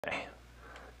Okay.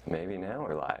 Maybe now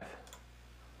we're live.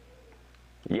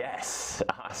 Yes,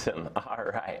 awesome. All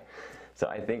right. So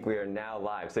I think we are now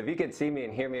live. So if you can see me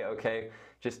and hear me okay,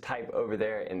 just type over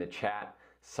there in the chat.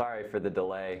 Sorry for the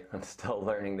delay. I'm still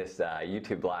learning this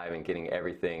YouTube Live and getting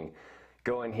everything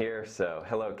going here. So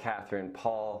hello, Catherine,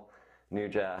 Paul,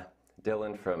 Nuja,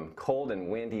 Dylan from cold and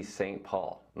windy St.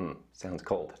 Paul. Sounds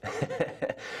cold.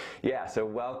 Yeah, so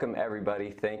welcome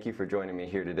everybody. Thank you for joining me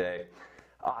here today.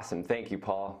 Awesome, thank you,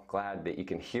 Paul. Glad that you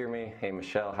can hear me. Hey,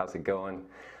 Michelle, how's it going?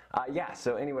 Yeah,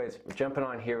 so anyways, we're jumping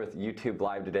on here with YouTube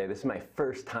Live today. This is my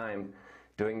first time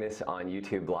doing this on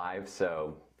YouTube Live,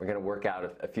 so we're gonna work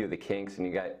out a few of the kinks, and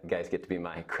you guys get to be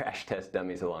my crash test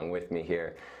dummies along with me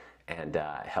here and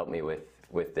help me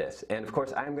with this. And of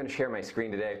course, I'm gonna share my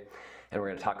screen today, and we're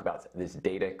gonna talk about this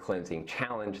data cleansing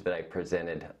challenge that I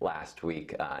presented last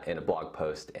week in a blog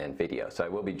post and video. So I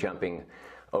will be jumping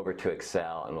over to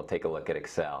Excel, and we'll take a look at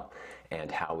Excel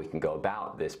and how we can go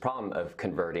about this problem of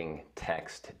converting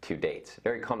text to dates.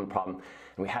 Very common problem,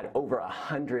 and we had over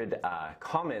 100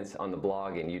 comments on the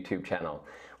blog and YouTube channel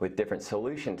with different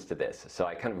solutions to this. So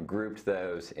I kind of grouped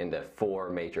those into 4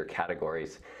 major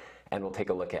categories, and we'll take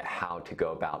a look at how to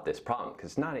go about this problem,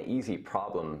 because it's not an easy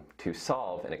problem to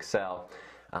solve in Excel,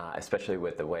 especially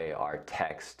with the way our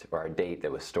text or our date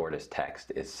that was stored as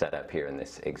text is set up here in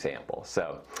this example.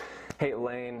 So, hey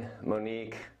Elaine,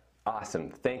 Monique, awesome.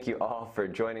 Thank you all for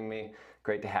joining me.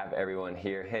 Great to have everyone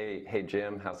here. Hey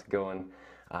Jim, how's it going?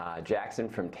 Jackson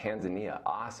from Tanzania,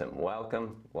 awesome.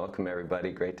 Welcome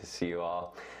everybody. Great to see you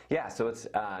all. Yeah, so it's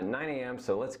 9 a.m.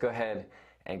 so let's go ahead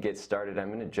and get started. I'm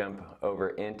going to jump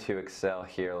over into Excel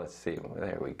here. Let's see,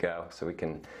 there we go. So we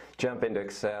can jump into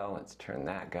Excel. Let's turn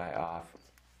that guy off,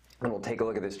 and we'll take a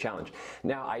look at this challenge.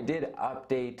 Now, I did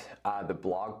update the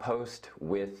blog post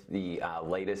with the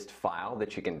latest file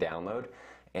that you can download,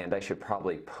 and I should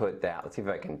probably put that, let's see if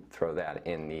I can throw that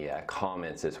in the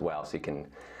comments as well, so you can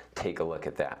take a look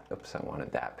at that. Oops, I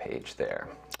wanted that page there.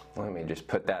 Let me just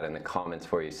put that in the comments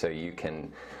for you so you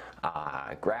can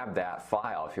grab that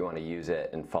file if you want to use it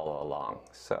and follow along.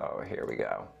 So here we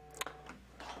go.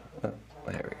 Oh,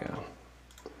 there we go.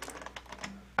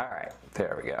 All right,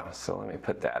 there we go. So let me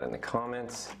put that in the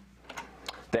comments.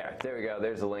 There we go.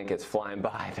 There's a link. It's flying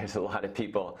by. There's a lot of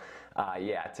people.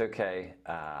 Yeah, it's okay.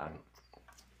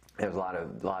 There's a lot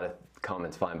of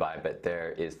comments flying by, but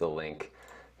there is the link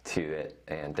to it,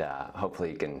 and hopefully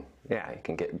you can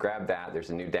grab that. There's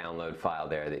a new download file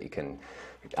there that you can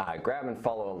grab and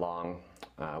follow along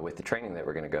with the training that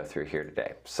we're going to go through here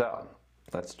today. So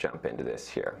let's jump into this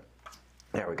here.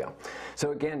 There we go.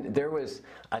 So again, there was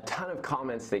a ton of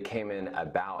comments that came in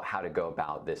about how to go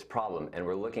about this problem, and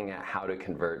we're looking at how to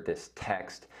convert this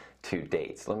text to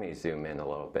dates. Let me zoom in a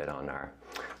little bit on our,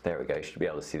 there we go, you should be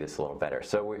able to see this a little better.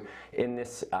 So we, in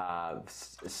this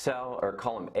cell or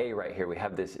column A right here, we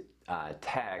have this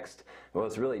text. Well,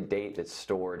 it's really date that's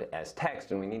stored as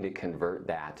text, and we need to convert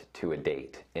that to a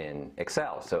date in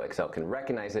Excel. So Excel can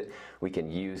recognize it. We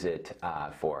can use it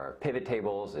for pivot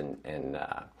tables and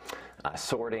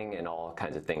sorting and all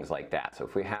kinds of things like that. So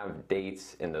if we have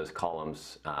dates in those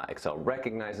columns, Excel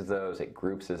recognizes those, it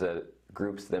groups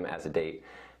them as a date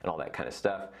and all that kind of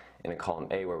stuff. And in column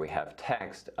A, where we have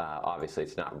text, obviously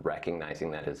it's not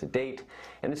recognizing that as a date,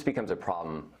 and this becomes a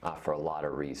problem for a lot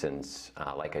of reasons.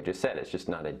 Like I just said, it's just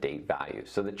not a date value.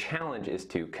 So the challenge is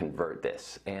to convert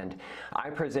this, and I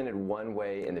presented one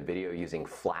way in the video using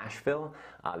flash fill.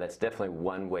 That's definitely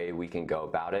one way we can go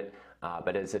about it.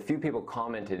 But as a few people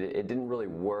commented, it didn't really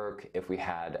work if we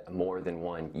had more than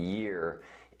 1 year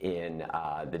in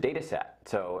the data set.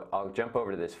 So I'll jump over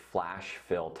to this flash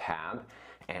fill tab,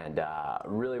 and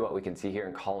really what we can see here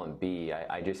in column B,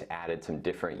 I just added some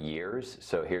different years.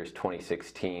 So here's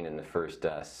 2016 in the first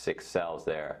 6 cells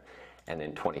there, and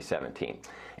then 2017.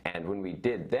 And when we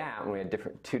did that, when we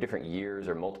had 2 different years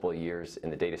or multiple years in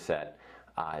the data set,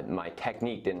 my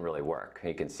technique didn't really work.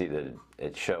 You can see that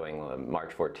it's showing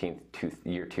March 14th,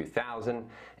 year 2000,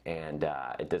 and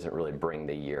it doesn't really bring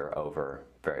the year over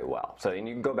very well. So and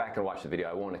you can go back and watch the video.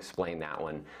 I won't explain that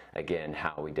one again,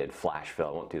 how we did flash fill.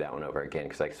 I won't do that one over again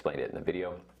because I explained it in the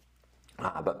video.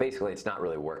 But basically it's not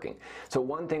really working. So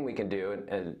one thing we can do,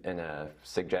 and a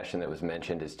suggestion that was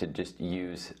mentioned, is to just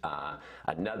use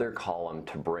another column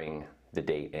to bring the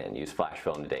date in, use flash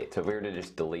fill in the date. So if we were to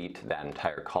just delete that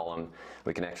entire column,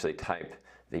 we can actually type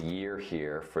the year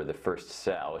here for the first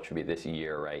cell, which would be this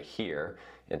year right here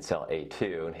in cell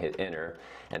A2, and hit enter,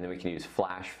 and then we can use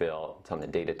flash fill. It's on the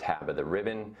data tab of the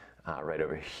ribbon right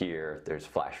over here. There's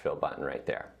flash fill button right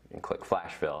there. and click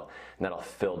flash fill, and that'll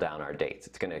fill down our dates.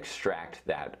 It's going to extract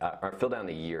that, or fill down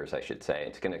the years, I should say.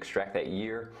 It's going to extract that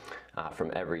year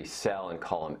from every cell in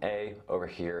column A over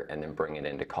here and then bring it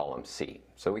into column C.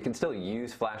 So we can still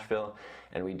use flash fill,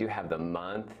 and we do have the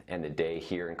month and the day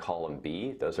here in column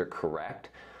B. Those are correct.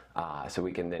 So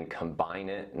we can then combine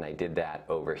it, and I did that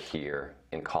over here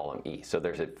in column E. So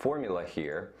there's a formula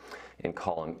here in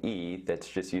column E that's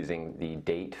just using the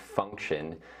date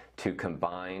function to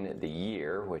combine the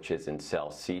year, which is in cell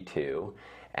C2,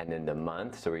 and then the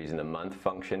month. So we're using the month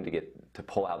function to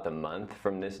pull out the month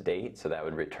from this date. So that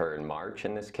would return March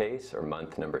in this case, or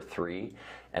month number 3,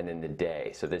 and then the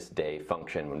day. So this day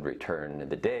function would return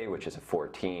the day, which is a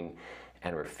 14.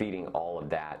 And we're feeding all of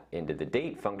that into the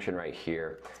date function right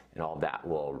here, and all of that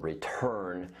will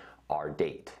return our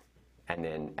date. And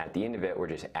then at the end of it, we're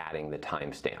just adding the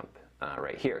timestamp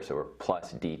right here. So we're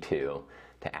plus D2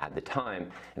 to add the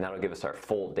time, and that'll give us our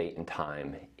full date and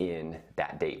time in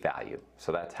that date value.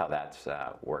 So that's how that's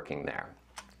working there.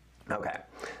 Okay,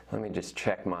 let me just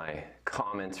check my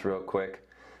comments real quick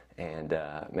and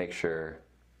make sure.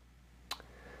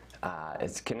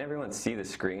 Can everyone see the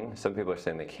screen? Some people are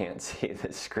saying they can't see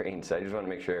the screen, so I just want to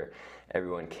make sure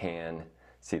everyone can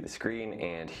see the screen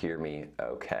and hear me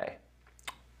okay.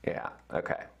 Yeah,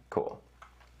 okay, cool.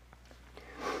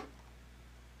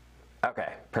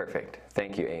 Okay, perfect.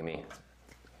 Thank you, Amy.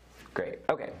 Great.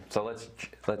 Okay, so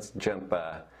let's jump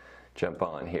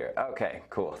on here. Okay,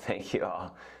 cool. Thank you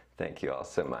all. Thank you all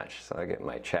so much. So I get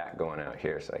my chat going out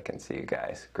here so I can see you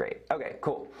guys. Great. Okay,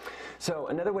 cool. So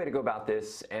another way to go about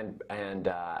this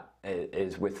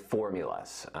is with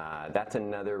formulas. That's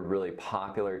another really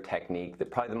popular technique.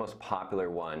 Probably the most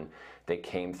popular one that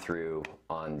came through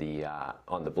on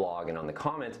the blog and on the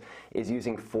comments is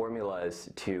using formulas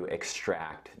to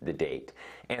extract the date.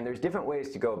 And there's different ways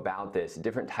to go about this,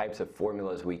 different types of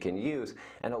formulas we can use,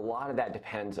 and a lot of that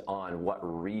depends on what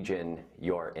region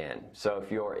you're in. So if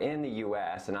you're in the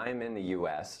US, and I'm in the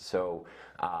US, so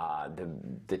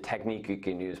the technique you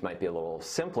can use might be a little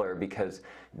simpler because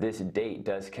this date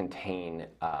does contain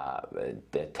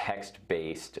the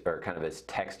text-based, or kind of this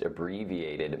text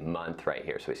abbreviated month right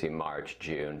here. So we see March,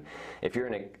 June. If you're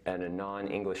in a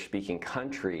non-English speaking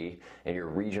country and your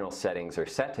regional settings are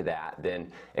set to that,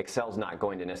 then Excel's not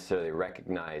going to necessarily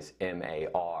recognize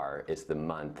MAR as the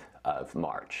month of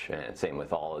March. And same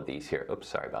with all of these here. Oops,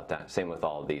 sorry about that. Same with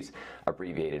all of these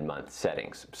abbreviated month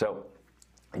settings. So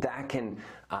that can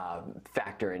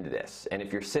factor into this. And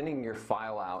if you're sending your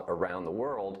file out around the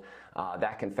world,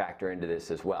 that can factor into this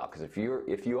as well. Because if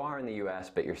you are in the US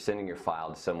but you're sending your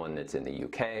file to someone that's in the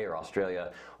UK or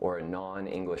Australia or a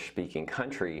non-English speaking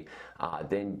country,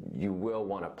 then you will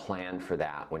want to plan for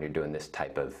that when you're doing this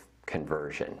type of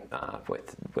conversion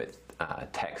with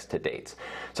text to dates.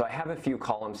 So I have a few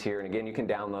columns here, and again, you can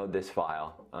download this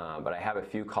file, but I have a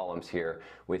few columns here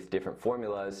with different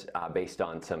formulas based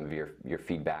on some of your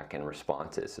feedback and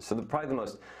responses. So probably the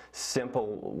most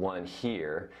simple one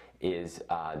here is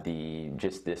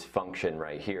just this function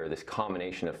right here, this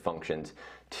combination of functions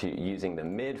using the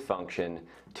mid function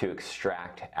to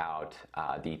extract out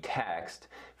the text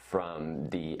from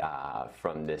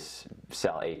this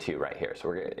cell A2 right here. So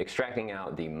we're extracting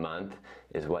out the month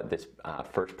is what this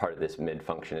first part of this mid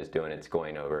function is doing. It's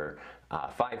going over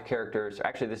 5 characters.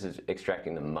 Actually, this is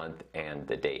extracting the month and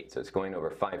the date. So it's going over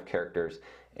 5 characters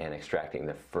and extracting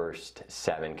the first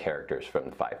 7 characters from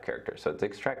the 5 characters. So it's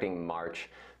extracting March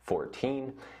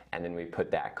 14, and then we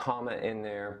put that comma in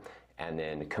there, and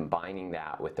then combining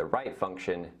that with the right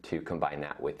function to combine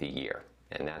that with the year.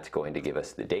 And that's going to give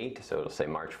us the date. So it'll say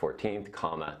March 14th,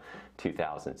 comma,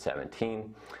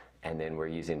 2017. And then we're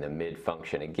using the mid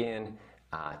function again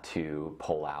to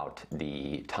pull out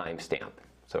the timestamp.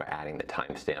 So we're adding the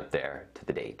timestamp there to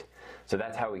the date. So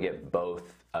that's how we get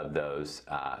both of those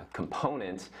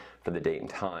components for the date and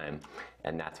time.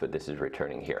 And that's what this is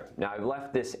returning here. Now I've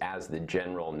left this as the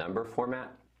general number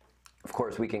format. Of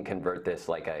course, we can convert this,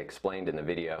 like I explained in the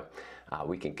video,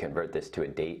 we can convert this to a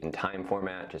date and time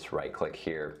format. Just right click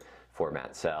here,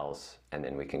 format cells, and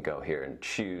then we can go here and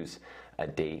choose a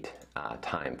date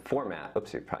time format.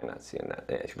 Oops, you're probably not seeing that.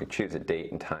 Yeah, you can choose a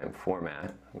date and time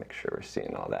format. Make sure we're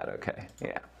seeing all that okay.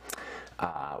 Yeah.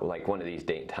 Like one of these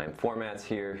date and time formats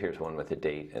here. Here's one with the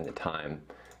date and the time.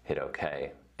 Hit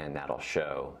OK, and that'll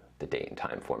show the date and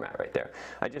time format right there.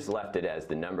 I just left it as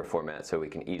the number format so we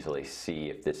can easily see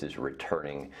if this is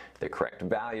returning the correct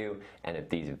value and if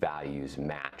these values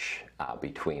match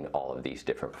between all of these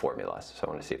different formulas. So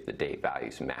I want to see if the date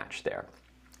values match there.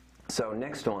 So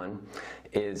next one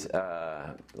is,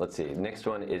 let's see, next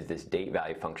one is this date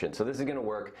value function. So this is going to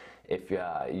work if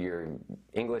your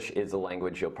English is the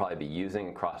language you'll probably be using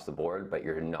across the board, but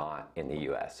you're not in the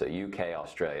US. So UK,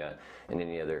 Australia, and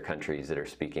any other countries that are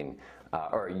speaking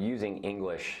or using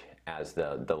English as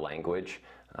the language,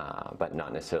 but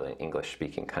not necessarily an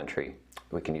English-speaking country.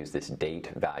 We can use this date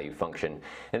value function.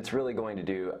 And it's really going to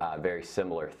do a very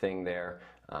similar thing there.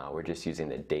 We're just using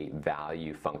the date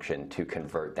value function to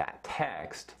convert that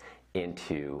text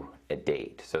into a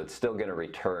date. So it's still going to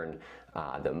return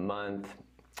the month.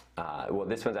 Well,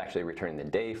 this one's actually returning the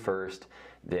day first,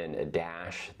 then a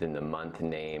dash, then the month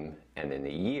name, and then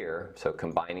the year. So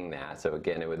combining that, so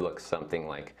again, it would look something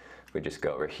like, if we just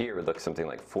go over here, it would look something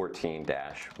like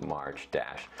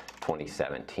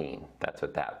 14-March-2017. That's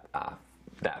what that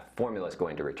formula is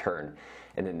going to return.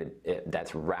 And then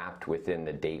that's wrapped within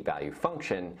the date value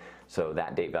function. So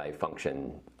that date value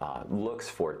function looks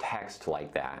for text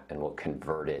like that and will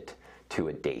convert it to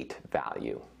a date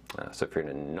value. So if you're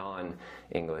in a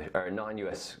non-English or a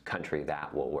non-US country,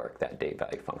 that will work, that date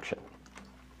value function.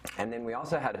 And then we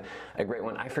also had a great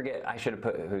one. I forget, I should have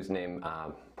put whose name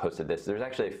posted this. There's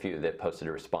actually a few that posted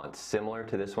a response similar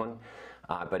to this one.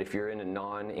 But if you're in a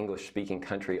non-English speaking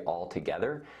country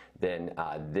altogether, then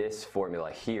this formula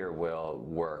here will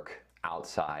work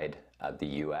outside of the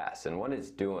US. And what it's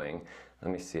doing,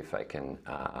 let me see if I can,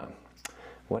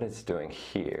 what it's doing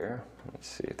here, let's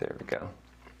see, there we go.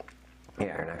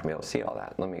 Yeah, you're not going to be able to see all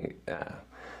that. Let me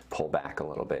pull back a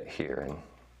little bit here, and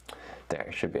there,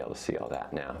 you should be able to see all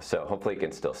that now. So hopefully you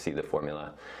can still see the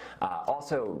formula.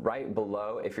 Also, right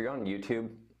below, if you're on YouTube,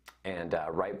 and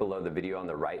right below the video on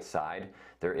the right side,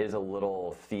 there is a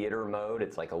little theater mode.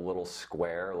 It's like a little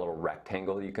square, a little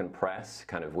rectangle you can press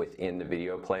kind of within the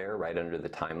video player, right under the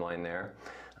timeline there,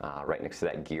 right next to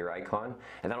that gear icon.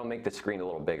 And that'll make the screen a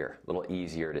little bigger, a little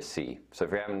easier to see. So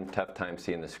if you're having a tough time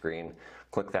seeing the screen,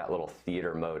 click that little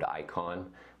theater mode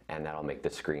icon, and that'll make the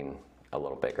screen a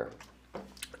little bigger.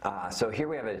 So here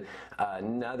we have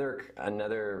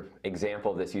another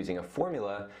example of this using a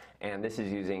formula, and this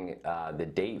is using the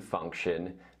date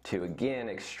function to again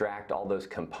extract all those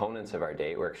components of our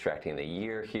date. We're extracting the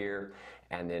year here,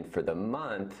 and then for the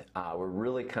month, we're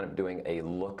really kind of doing a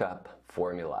lookup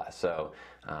formula. So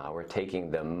we're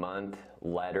taking the month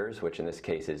letters, which in this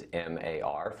case is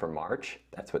MAR for March.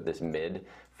 That's what this mid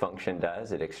function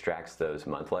does. It extracts those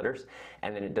month letters,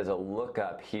 and then it does a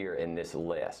lookup here in this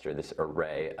list or this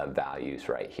array of values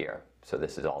right here. So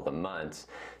this is all the months,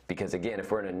 because again, if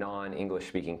we're in a non-English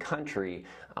speaking country,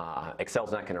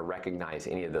 Excel's not going to recognize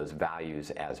any of those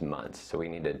values as months. So we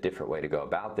need a different way to go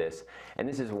about this, and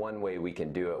this is one way we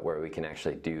can do it, where we can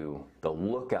actually do the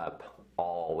lookup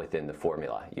all within the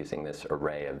formula using this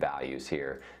array of values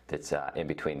here that's in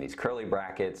between these curly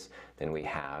brackets. Then we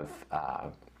have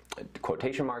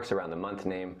quotation marks around the month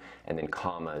name, and then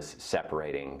commas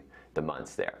separating the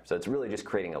months there. So it's really just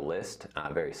creating a list,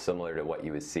 very similar to what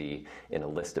you would see in a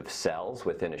list of cells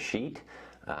within a sheet,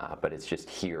 but it's just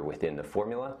here within the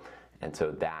formula. And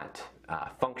so that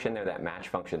function there, that match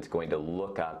function, is going to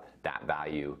look up that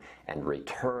value and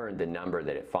return the number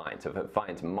that it finds. So if it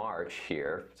finds March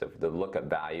here, so if the lookup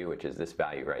value, which is this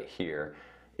value right here,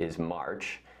 is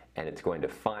March, and it's going to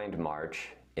find March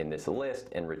in this list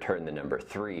and return the number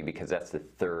 3, because that's the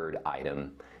third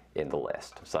item in the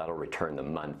list. So that'll return the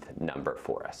month number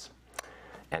for us.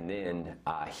 And then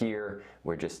here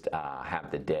we just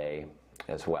have the day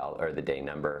as well, or the day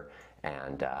number,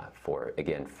 and for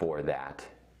that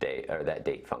day, or that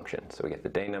date function. So we get the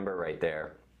day number right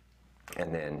there,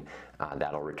 and then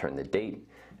that'll return the date,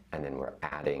 and then we're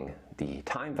adding the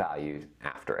time value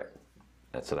after it.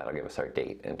 And so that'll give us our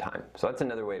date and time. So that's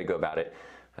another way to go about it.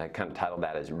 I kind of titled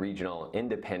that as regional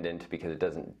independent, because it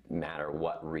doesn't matter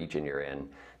what region you're in,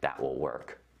 that will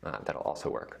work. That'll also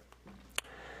work.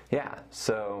 Yeah,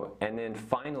 so, and then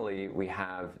finally we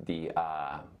have the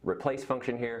replace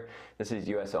function here. This is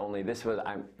US only. This was,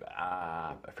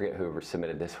 I forget who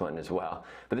submitted this one as well,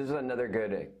 but this was another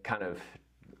good kind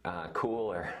of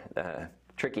cool or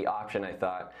tricky option, I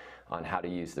thought, on how to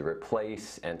use the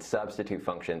replace and substitute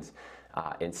functions.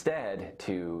 Instead,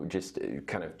 to just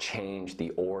kind of change the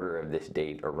order of this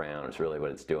date around is really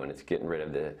what it's doing. It's getting rid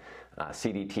of the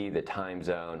CDT, the time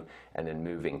zone, and then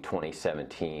moving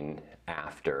 2017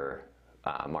 after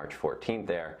March 14th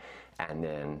there, and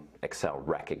then Excel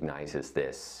recognizes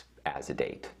this as a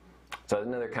date. So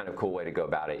another kind of cool way to go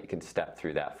about it. You can step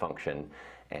through that function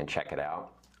and check it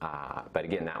out. But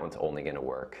again, that one's only going to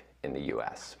work in the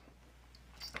US.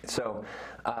 So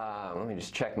let me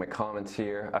just check my comments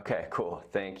here. Okay, cool.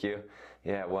 Thank you.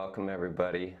 Yeah, welcome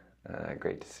everybody.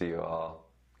 Great to see you all.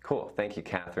 Cool, thank you,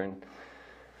 Catherine.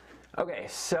 Okay,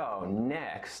 so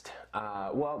next,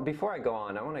 well, before I go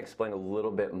on, I want to explain a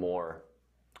little bit more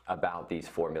about these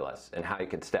formulas and how you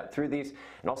can step through these,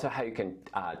 and also how you can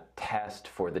test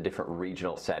for the different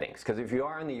regional settings. Because if you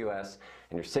are in the US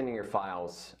and you're sending your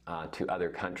files to other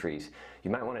countries,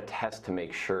 you might want to test to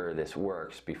make sure this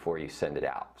works before you send it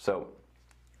out. So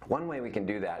one way we can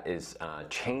do that is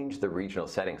change the regional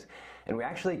settings, and we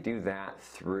actually do that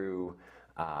through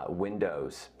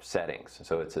Windows settings.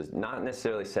 So it's not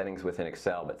necessarily settings within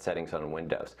Excel, but settings on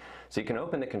Windows. So you can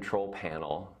open the control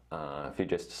panel. If you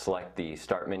just select the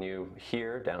start menu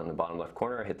here down in the bottom left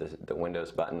corner, hit the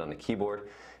Windows button on the keyboard,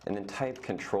 and then type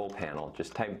control panel.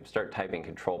 Just start typing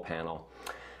control panel,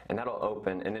 and that'll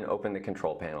open, and then open the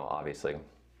control panel, obviously.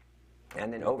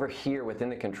 And then over here within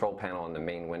the control panel in the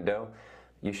main window,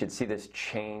 you should see this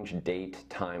change date,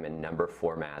 time, and number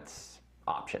formats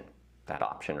option. That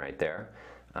option right there.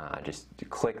 Just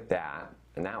click that,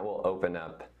 and that will open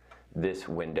up this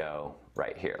window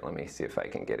right here. Let me see if I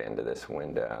can get into this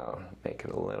window, make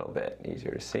it a little bit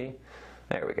easier to see.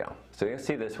 There we go. So you'll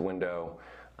see this window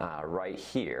right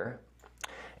here.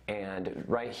 And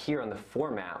right here on the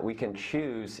format, we can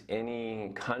choose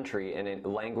any country and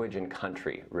language and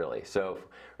country, really. So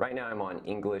right now I'm on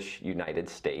English United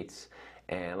States,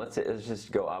 and let's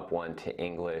just go up one to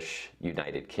English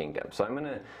United Kingdom. So I'm going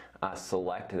to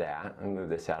select that and move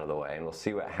this out of the way, and we'll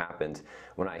see what happens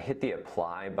when I hit the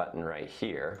apply button right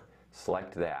here.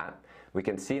 Select that. We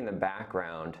can see in the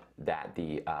background that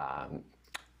the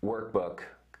workbook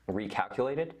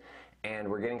recalculated, and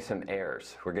we're getting some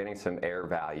errors. We're getting some error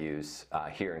values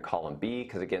here in column B,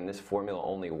 because again, this formula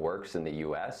only works in the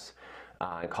US.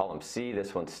 In column C,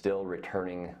 this one's still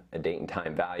returning a date and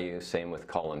time value, same with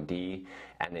column D,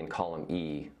 and then column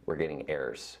E, we're getting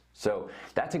errors. So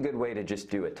that's a good way to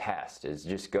just do a test, is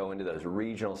just go into those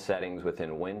regional settings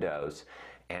within Windows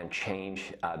and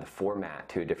change the format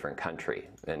to a different country.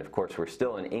 And of course, we're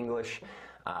still in English.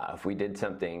 If we did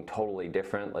something totally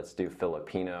different, let's do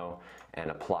Filipino and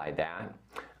apply that.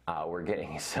 We're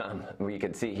getting some, you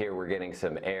can see here, we're getting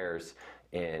some errors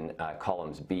in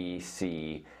columns B,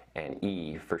 C, and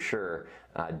E for sure.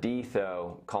 D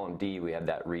though, column D, we have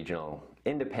that regional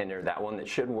independent, that one that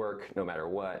should work no matter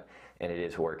what, and it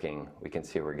is working. We can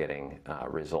see we're getting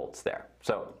results there.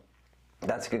 So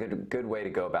that's a good way to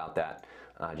go about that.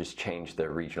 Just change the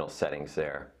regional settings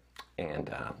there. And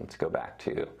let's go back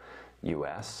to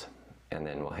US, and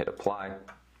then we'll hit apply,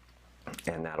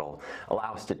 and that'll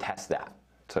allow us to test that.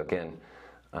 So again,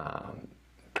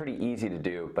 pretty easy to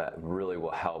do, but really will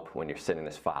help when you're sending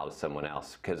this file to someone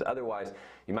else, because otherwise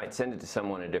you might send it to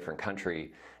someone in a different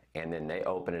country, and then they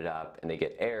open it up and they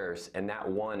get errors, and that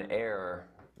one error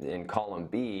in column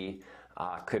B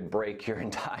could break your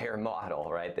entire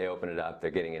model, right? They open it up, they're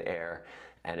getting an error,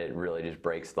 and it really just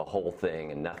breaks the whole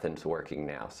thing, and nothing's working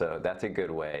now. So that's a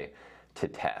good way to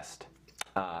test.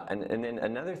 And then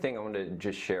another thing I want to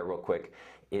just share real quick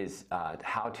is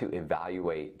how to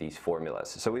evaluate these formulas.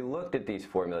 So we looked at these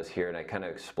formulas here, and I kind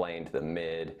of explained the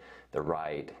mid, the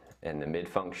right, and the mid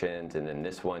functions, and then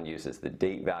this one uses the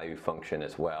date value function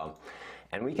as well.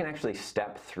 And we can actually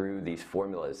step through these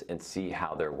formulas and see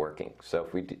how they're working. So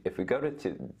if we go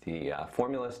to the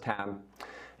formulas tab,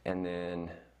 and then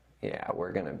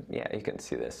you can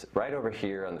see this right over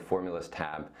here on the formulas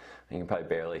tab. You can probably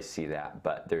barely see that,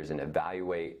 but there's an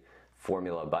evaluate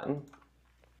formula button.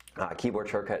 Keyboard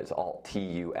shortcut is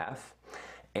Alt-TUF.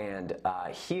 And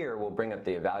here we'll bring up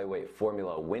the evaluate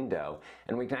formula window,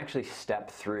 and we can actually step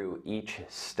through each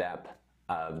step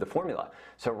of the formula.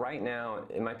 So right now,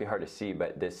 it might be hard to see,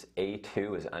 but this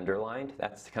A2 is underlined.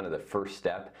 That's kind of the first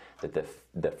step that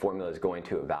the formula is going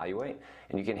to evaluate.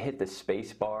 And you can hit the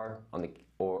space bar on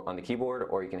the keyboard,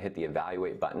 or you can hit the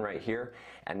evaluate button right here,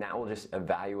 and that will just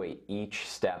evaluate each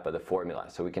step of the formula.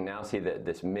 So we can now see that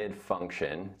this mid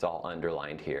function, it's all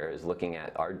underlined here, is looking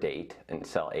at our date in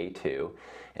cell A2,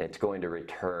 and it's going to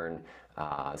return,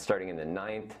 starting in the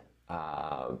 9th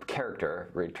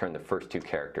character, return the first 2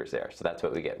 characters there. So that's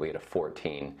what we get. We get a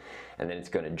 14, and then it's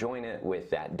going to join it with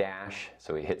that dash.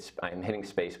 So I'm hitting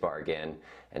spacebar again,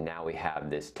 and now we have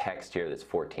this text here that's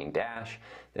 14 dash.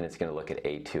 Then it's going to look at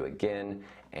A2 again,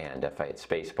 and if I hit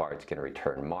spacebar, it's going to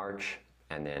return March,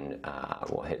 and then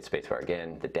we'll hit spacebar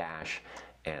again, the dash,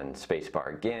 and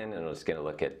spacebar again, and it's going to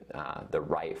look at the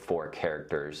right 4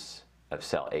 characters of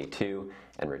cell A2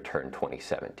 and return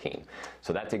 2017.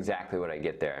 So that's exactly what I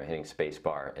get there. I'm hitting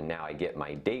spacebar, and now I get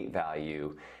my date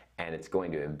value, and it's going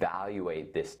to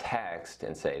evaluate this text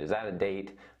and say, is that a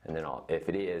date? And then if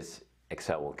it is,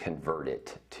 Excel will convert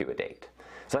it to a date.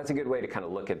 So that's a good way to kind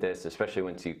of look at this, especially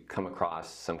once you come across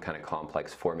some kind of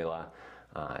complex formula.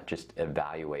 just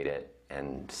evaluate it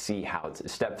and see how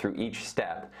it's step through each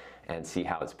step and see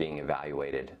how it's being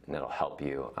evaluated, and that'll help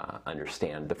you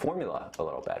understand the formula a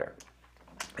little better.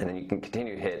 And then you can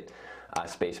continue to hit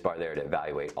spacebar there to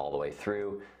evaluate all the way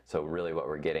through. So really what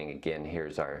we're getting, again,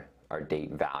 here's our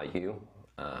date value,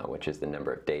 which is the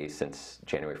number of days since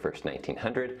January 1st,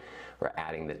 1900. We're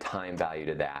adding the time value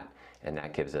to that, and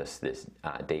that gives us this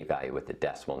date value with the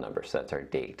decimal number. So that's our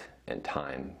date and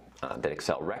time that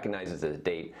Excel recognizes as a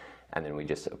date, and then we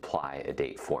just apply a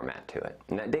date format to it.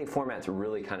 And that date format's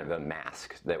really kind of a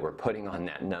mask that we're putting on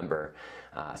that number.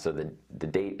 So the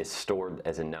date is stored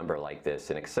as a number like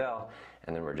this in Excel,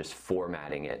 and then we're just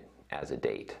formatting it as a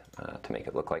date to make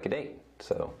it look like a date.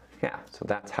 So yeah, so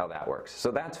that's how that works.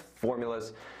 So that's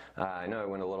formulas. I know I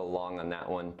went a little long on that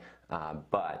one,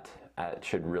 but it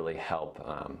should really help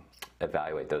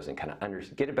evaluate those and kind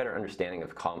of get a better understanding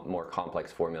of more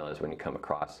complex formulas when you come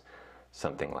across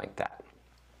something like that.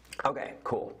 Okay,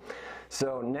 cool.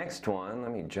 So next one,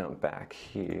 let me jump back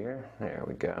here. There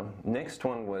we go. Next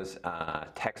one was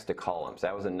text to columns.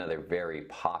 That was another very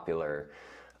popular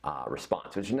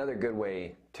response, which is another good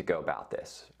way to go about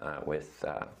this with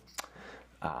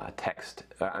text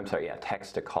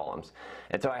to columns.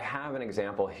 And so I have an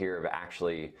example here of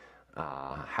actually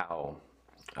how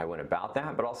I went about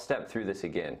that, but I'll step through this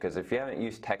again, because if you haven't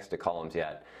used text to columns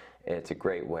yet, it's a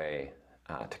great way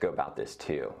to go about this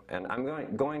too. And I'm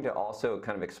going to also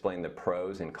kind of explain the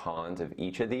pros and cons of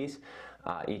each of these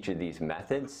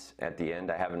methods. At the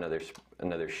end, I have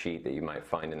another sheet that you might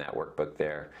find in that workbook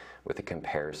there with a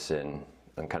comparison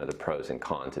on kind of the pros and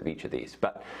cons of each of these.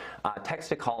 But text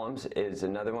to columns is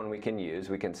another one we can use.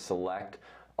 We can select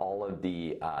all of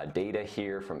the data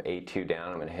here from A2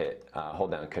 down. I'm going to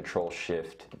hold down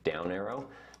Control-Shift down arrow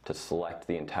to select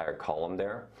the entire column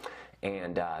there.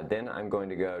 And then I'm going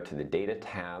to go to the Data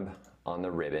tab on the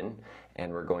ribbon,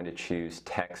 and we're going to choose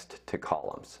Text to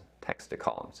Columns. Text to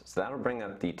Columns. So that'll bring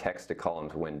up the Text to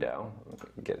Columns window.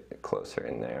 Get it closer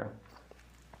in there.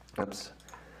 Oops.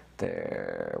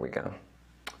 There we go.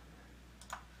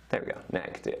 There we go. Now I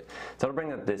can see it. So it'll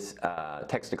bring up this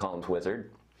Text to Columns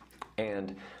wizard,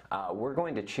 and we're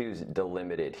going to choose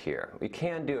delimited here. We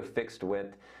can do a fixed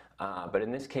width, but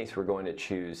in this case we're going to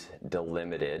choose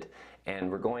delimited,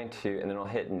 and we're going to, and then I'll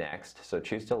hit next. So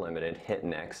choose delimited, hit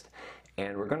next,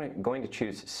 and we're going to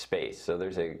choose space. So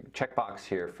there's a checkbox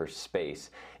here for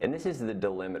space, and this is the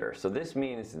delimiter. So this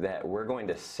means that we're going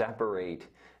to separate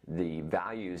the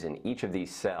values in each of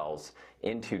these cells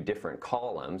into different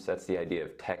columns. That's the idea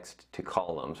of text to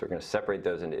columns. We're going to separate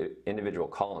those into individual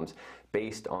columns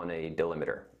based on a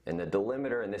delimiter. And the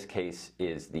delimiter in this case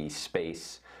is the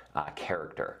space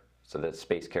character. So that's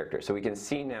space character. So we can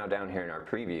see now down here in our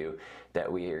preview that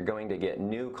we are going to get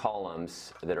new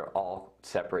columns that are all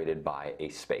separated by a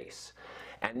space.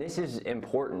 And this is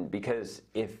important because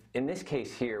if, in this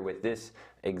case here with this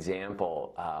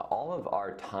example, all of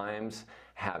our times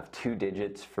have 2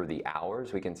 digits for the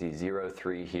hours. We can see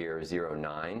 03 here,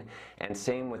 09, and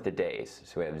same with the days.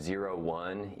 So we have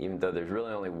 01, even though there's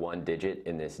really only 1 digit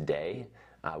in this day,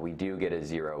 we do get a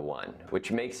 01,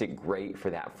 which makes it great for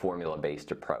that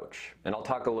formula-based approach. And I'll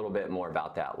talk a little bit more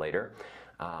about that later.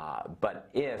 But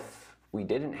if we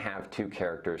didn't have 2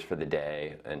 characters for the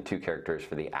day and 2 characters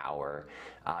for the hour,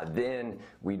 then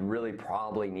we'd really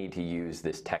probably need to use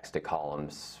this text to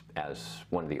columns as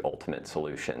one of the ultimate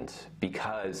solutions,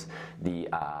 because the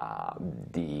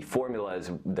formulas,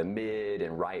 the mid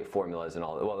and right formulas and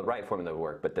all, well, the right formula would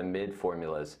work, but the mid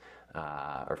formulas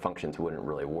or functions wouldn't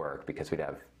really work because we'd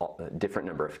have a different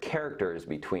number of characters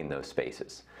between those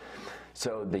spaces.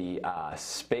 So the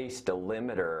space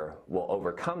delimiter will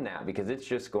overcome that because it's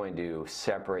just going to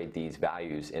separate these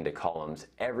values into columns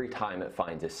every time it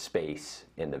finds a space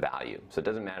in the value. So it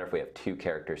doesn't matter if we have 2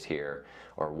 characters here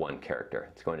or 1 character.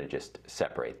 It's going to just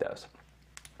separate those.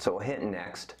 So we'll hit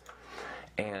next.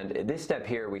 And at this step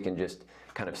here, we can just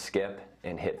kind of skip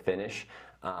and hit finish.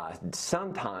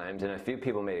 Sometimes, and a few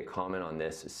people made a comment on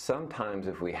this, sometimes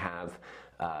if we have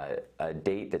a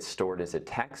date that's stored as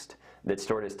text,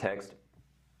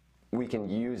 we can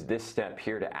use this step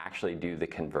here to actually do the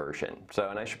conversion. So,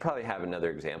 and I should probably have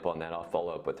another example on that. I'll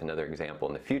follow up with another example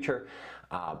in the future.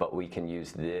 But we can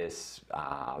use this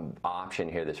option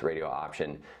here, this radio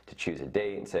option, to choose a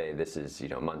date and say this is,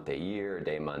 month, day, year,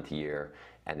 day, month, year,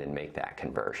 and then make that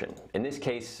conversion. In this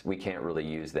case, we can't really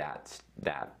use that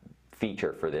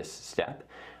feature for this step.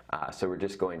 So we're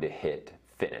just going to hit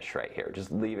finish right here.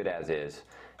 Just leave it as is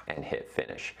and hit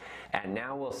finish. And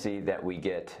now we'll see that we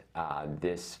get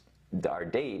this our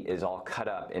date is all cut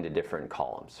up into different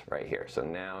columns right here. So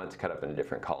now it's cut up into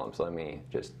different columns. Let me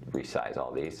just resize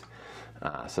all these.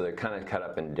 So they're kind of cut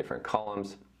up into different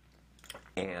columns.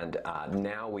 And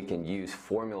now we can use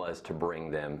formulas to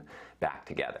bring them back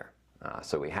together.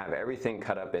 So we have everything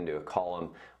cut up into a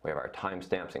column. We have our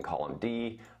timestamps in column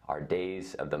D, our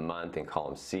days of the month in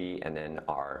column C, and then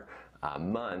our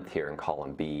month here in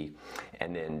column B.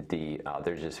 And then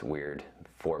there's this weird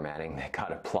formatting that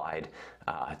got applied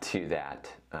to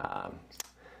that.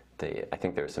 I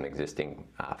think there's some existing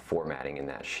formatting in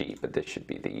that sheet, but this should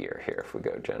be the year here if we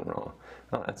go general.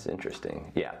 Oh, that's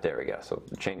interesting. Yeah, there we go. So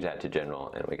change that to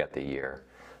general, and we got the year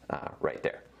right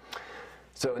there.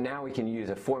 So now we can use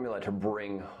a formula to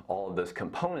bring all of those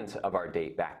components of our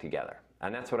date back together.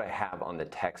 And that's what I have on the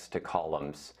text to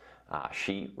columns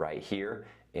sheet right here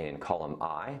in column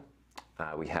I.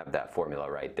 We have that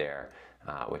formula right there,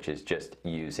 which is just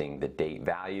using the date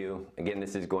value. Again,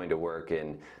 this is going to work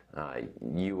in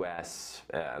US.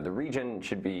 The region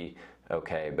should be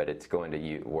okay, but it's going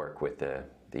to work with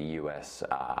the US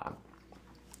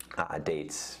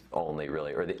dates only,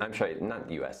 really, or I'm sorry, not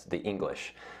the US, the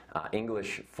English.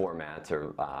 English formats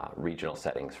or regional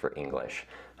settings for English.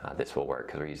 This will work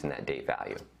because we're using that date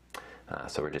value.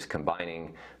 So we're just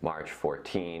combining March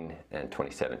 14 and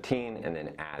 2017 and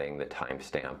then adding the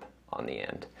timestamp on the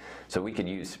end. So we could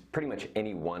use pretty much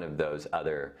any one of those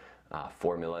other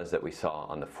formulas that we saw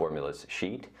on the formulas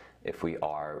sheet. If we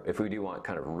do want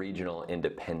kind of regional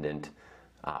independent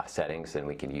settings, then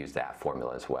we can use that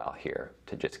formula as well here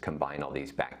to just combine all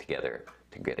these back together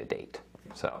to get a date.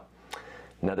 So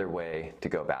another way to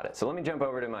go about it. So let me jump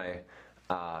over to my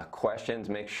questions,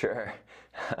 make sure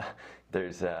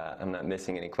I'm not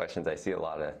missing any questions. I see a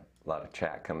lot of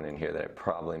chat coming in here that I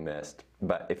probably missed.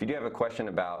 But if you do have a question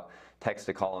about text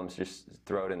to columns, just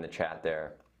throw it in the chat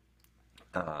there,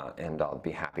 and I'll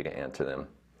be happy to answer them.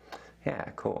 Yeah,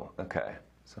 cool. Okay,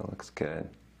 so it looks good.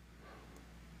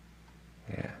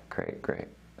 Yeah, great, great.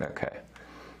 Okay.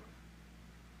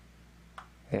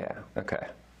 Yeah, okay.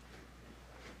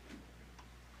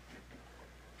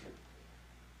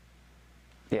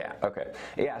 Yeah, okay.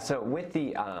 Yeah, so with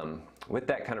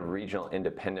that kind of regional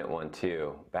independent one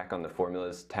too, back on the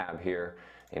formulas tab here,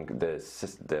 in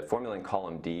the formula in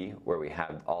column D where we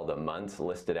have all the months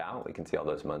listed out, we can see all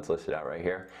those months listed out right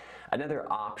here. Another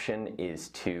option is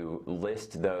to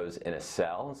list those in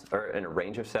a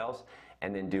range of cells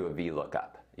and then do a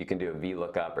VLOOKUP. You can do a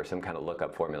VLOOKUP or some kind of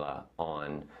lookup formula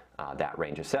on that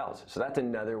range of cells. So that's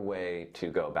another way to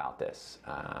go about this,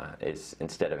 is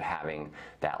instead of having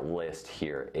that list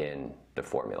here in the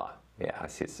formula. Yeah, I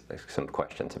see some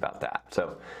questions about that.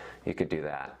 So you could do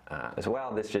that as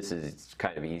well. This just is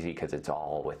kind of easy because it's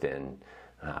all within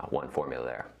one formula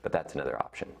there, but that's another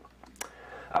option.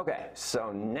 Okay,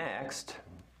 so next,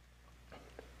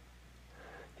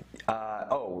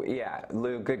 oh yeah,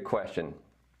 Lou, good question.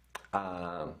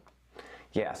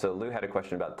 Yeah, so Lou had a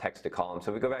question about text to columns.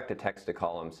 So we go back to text to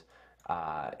columns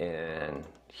in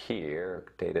here,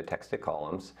 data text to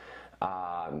columns,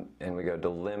 and we go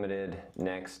delimited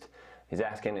next. He's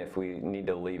asking if we need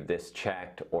to leave this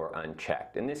checked or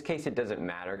unchecked. In this case, it doesn't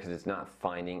matter because it's not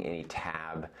finding any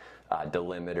tab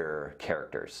delimiter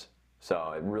characters.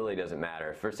 So it really doesn't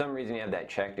matter. If for some reason you have that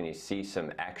checked and you see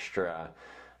some extra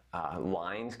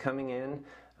lines coming in,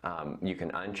 you can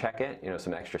uncheck it,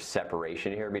 some extra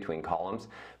separation here between columns,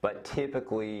 but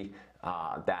typically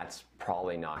that's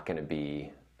probably not going to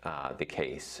be the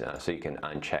case. So you can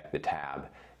uncheck the tab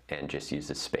and just use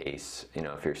the space.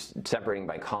 If you're separating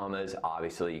by commas,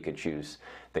 obviously you could choose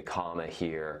the comma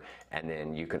here, and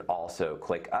then you can also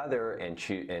click other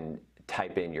and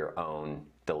type in your own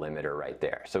delimiter right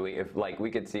there. So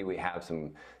we could see we have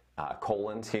some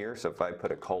colons here. So if I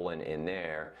put a colon in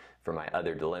there for my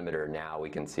other delimiter, now we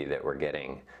can see that we're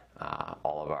getting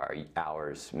all of our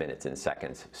hours, minutes, and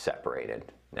seconds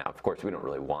separated. Now, of course, we don't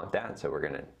really want that, so we're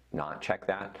going to not check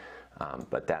that.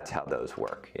 But that's how those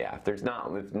work. Yeah,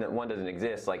 if one doesn't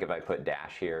exist, like if I put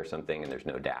dash here or something and there's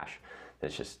no dash,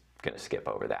 it's just going to skip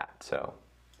over that. So,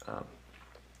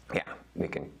 yeah,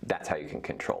 that's how you can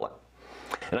control it.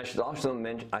 And I should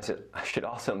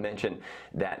also mention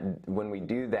that when we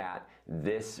do that,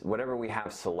 whatever we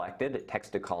have selected,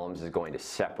 text to columns is going to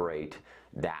separate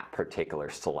that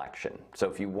particular selection. So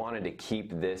if you wanted to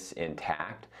keep this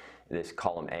intact, this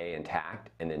column A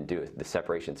intact, and then do the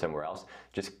separation somewhere else,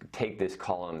 just take this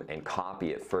column and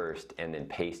copy it first and then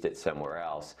paste it somewhere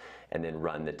else and then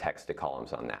run the text to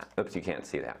columns on that. Oops, you can't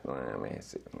see that. Let me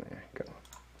see. There you go.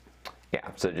 Yeah,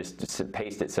 so just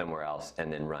paste it somewhere else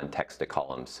and then run text to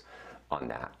columns on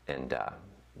that, and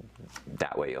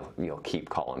that way you'll keep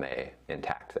column A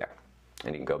intact there.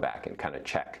 and you can go back and kind of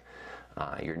check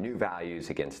your new values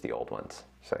against the old ones.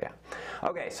 So yeah.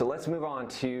 Okay, so let's move on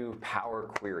to Power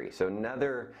Query. So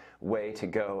another way to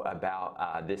go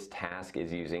about this task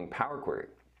is using Power Query.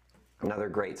 Another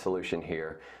great solution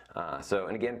here.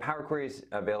 And again, Power Query is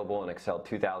available in Excel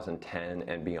 2010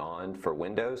 and beyond for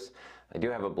Windows. I do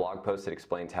have a blog post that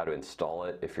explains how to install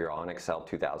it if you're on Excel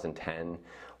 2010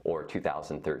 or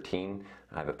 2013.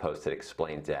 I have a post that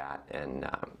explains that, and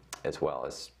as well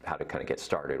as how to kind of get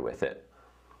started with it.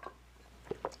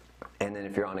 And then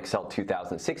if you're on Excel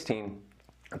 2016,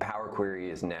 Power Query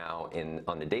is now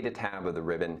on the Data tab of the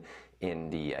ribbon in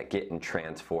the Get and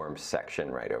Transform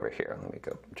section right over here. Let me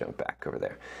go jump back over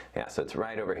there. Yeah, so it's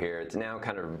right over here. It's now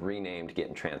kind of renamed Get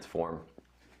and Transform,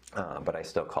 but I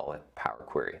still call it Power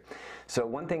Query. So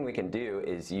one thing we can do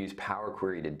is use Power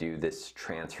Query to do this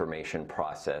transformation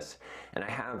process. And I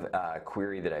have a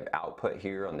query that I've output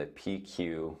here on the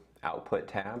PQ Output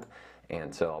tab.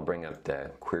 And so I'll bring up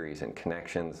the queries and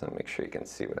connections and make sure you can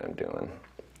see what I'm doing.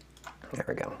 There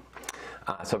we go.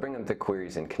 So I'll bring up the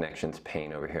queries and connections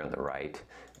pane over here on the right,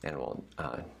 and we'll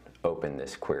open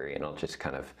this query, and I'll just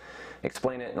kind of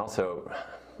explain it and also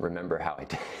remember how I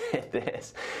did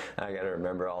this. I got to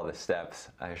remember all the steps.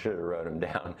 I should have wrote them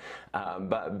down.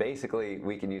 But basically,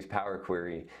 we can use Power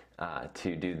Query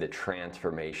to do the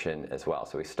transformation as well.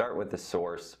 So we start with the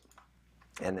source.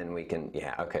 And then we can,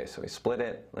 okay, so we split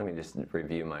it. Let me just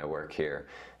review my work here,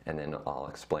 and then I'll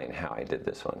explain how I did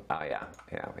this one. Oh yeah,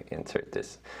 we insert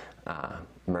this,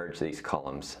 merge these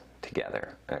columns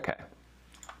together. Okay,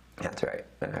 that's right,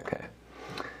 okay.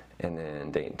 And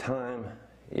then date and time,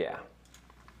 yeah.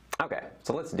 Okay,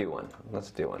 so let's do one.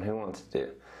 Who wants to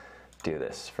do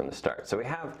this from the start? So we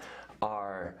have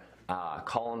our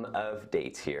column of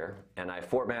dates here, and I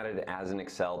formatted it as an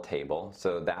Excel table,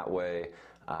 so that way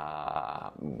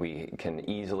we can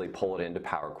easily pull it into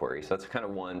Power Query. So that's kind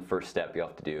of one first step you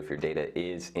have to do if your data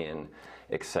is in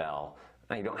Excel.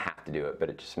 Now, you don't have to do it, but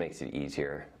it just makes it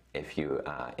easier if you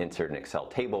insert an Excel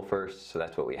table first. So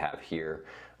that's what we have here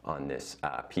on this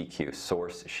PQ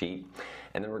source sheet.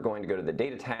 And then we're going to go to the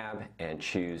Data tab and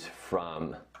choose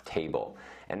From Table.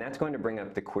 And that's going to bring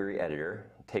up the query editor.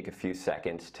 Take a few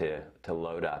seconds to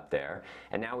load up there.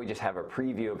 And now we just have a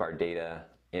preview of our data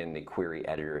in the query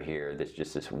editor here. That's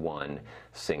just this one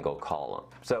single column.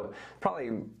 So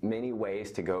probably many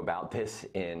ways to go about this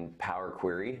in Power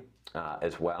Query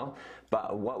as well.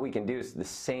 But what we can do is the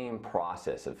same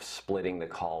process of splitting the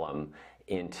column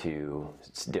into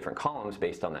different columns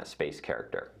based on that space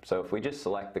character. So if we just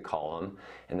select the column,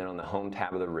 and then on the Home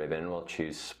tab of the ribbon, we'll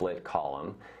choose Split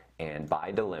Column and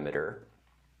by delimiter,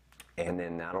 and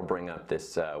then that'll bring up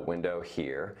this window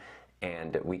here.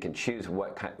 And we can choose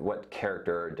what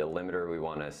character or delimiter we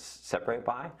want to separate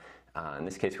by. In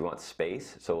this case, we want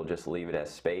space, so we'll just leave it as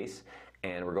space.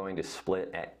 And we're going to split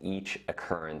at each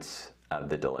occurrence of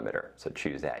the delimiter. So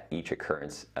choose that, each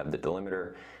occurrence of the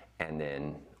delimiter, and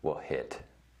then we'll hit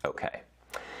OK.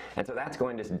 And so that's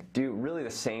going to do really the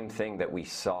same thing that we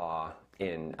saw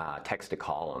in text to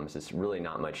columns. It's really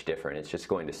not much different. It's just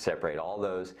going to separate all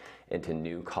those into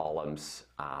new columns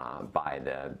by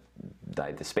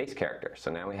the space character.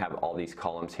 So now we have all these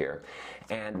columns here.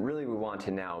 And really we want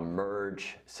to now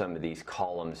merge some of these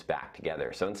columns back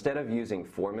together. So instead of using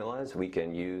formulas, we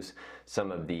can use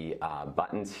some of the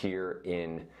buttons here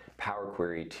in Power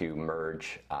Query to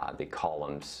merge the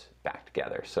columns back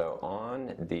together. So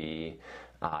on the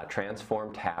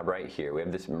Transform tab right here, we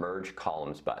have this Merge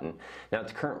Columns button. Now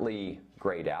it's currently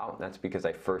grayed out. That's because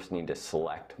I first need to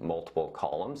select multiple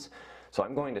columns. So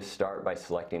I'm going to start by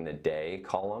selecting the day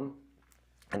column,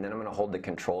 and then I'm going to hold the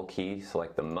Control key,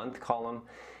 select the month column,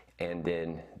 and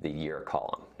then the year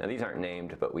column. Now these aren't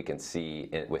named, but we can see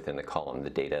within the column the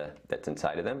data that's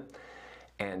inside of them.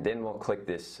 And then we'll click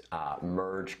this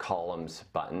Merge Columns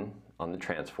button on the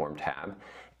Transform tab.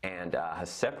 And a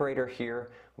separator here,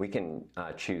 we can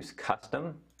choose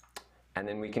Custom, and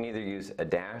then we can either use a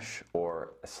dash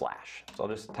or a slash. So I'll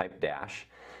just type dash,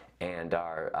 and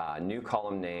our new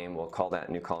column name, we'll call that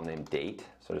new column name Date.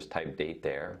 So just type Date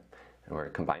there, and we're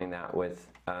combining that with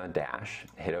a dash,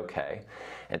 hit OK.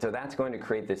 And so that's going to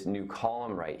create this new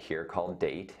column right here called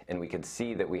Date, and we can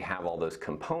see that we have all those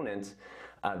components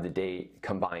of the date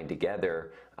combined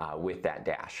together with that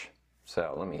dash.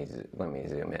 So let me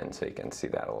zoom in so you can see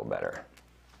that a little better.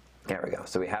 There we go.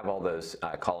 So we have all those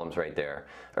columns right there.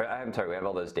 Or I'm sorry, we have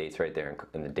all those dates right there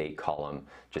in the date column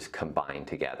just combined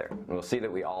together. And we'll see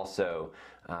that we also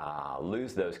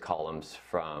lose those columns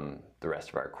from the rest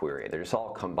of our query. They're just all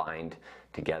combined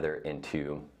together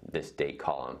into this date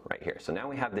column right here. So now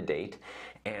we have the date,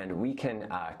 and we can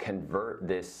convert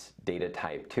this data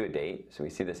type to a date. So we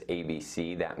see this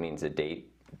ABC, that means the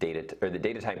the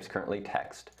data type is currently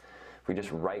text. If we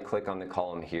just right click on the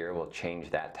column here, we'll change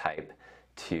that type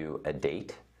to a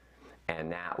date,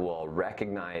 and that will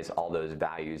recognize all those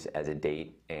values as a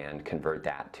date and convert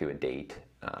that to a date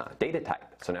data type.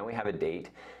 So now we have a date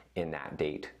in that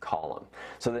date column.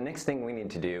 So the next thing we need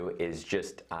to do is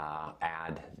just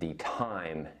add the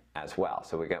time as well.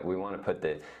 So we want to put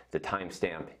the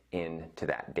timestamp into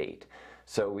that date.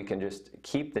 So we can just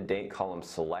keep the date column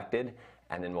selected,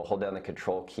 and then we'll hold down the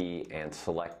control key and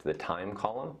select the time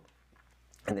column.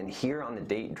 And then here on the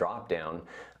date drop-down,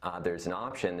 there's an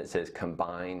option that says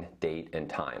combine date and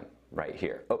time right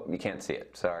here. Oh, you can't see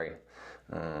it, sorry.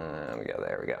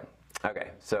 There we go.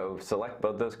 Okay, so select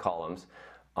both those columns.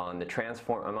 On the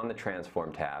transform, I'm on the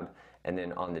transform tab, and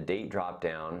then on the date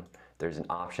drop-down, there's an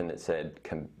option that said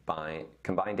combine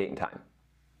date and time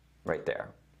right there.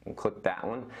 And click that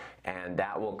one, and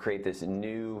that will create this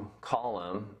new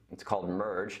column. It's called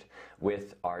merged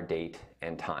with our date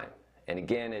and time. And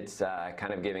again, it's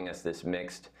kind of giving us this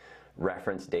mixed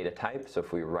reference data type. So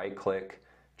if we right click,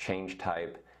 change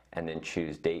type, and then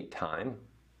choose date time,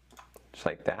 just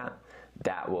like that,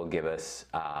 that will give us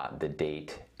the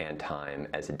date and time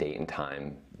as a date and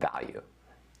time value.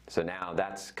 So now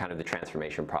that's kind of the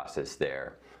transformation process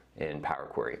there in Power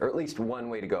Query, or at least one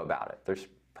way to go about it. There's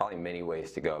probably many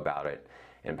ways to go about it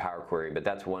in Power Query, but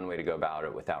that's one way to go about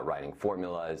it without writing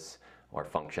formulas or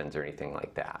functions or anything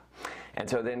like that. And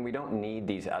so then we don't need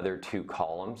these other two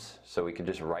columns, so we can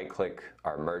just right click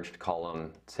our merged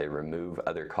column, say remove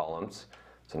other columns.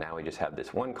 So now we just have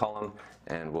this one column,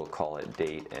 and we'll call it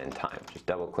date and time. Just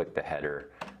double click the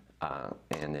header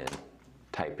and then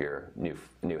type your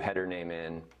new header name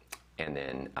in, and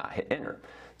then hit enter.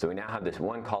 So we now have this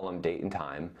one column, date and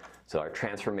time. So our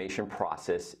transformation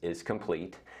process is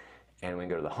complete, and we can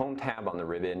go to the Home tab on the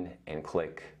ribbon and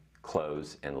click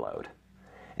Close and Load.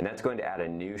 And that's going to add a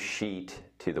new sheet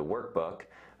to the workbook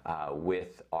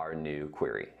with our new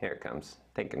query. Here it comes,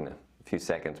 taking a few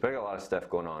seconds, but I got a lot of stuff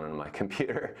going on my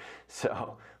computer,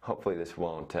 so hopefully this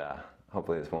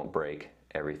won't break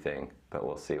everything, but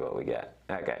we'll see what we get.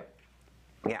 Okay,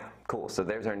 yeah, cool. So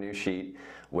there's our new sheet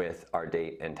with our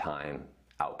date and time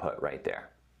output right there,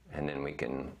 and then we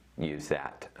can use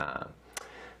that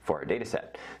for our data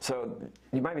set. So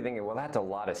you might be thinking, well, that's a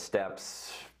lot of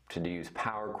steps to use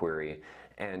Power Query.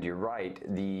 And you're right,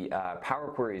 the Power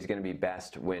Query is going to be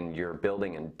best when you're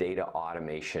building a data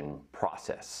automation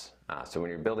process. So when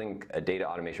you're building a data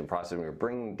automation process, when you're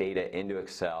bringing data into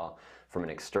Excel from an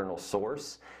external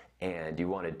source, and you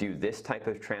want to do this type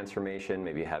of transformation,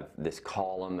 maybe you have this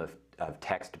column of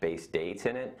text-based dates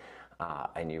in it,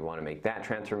 and you want to make that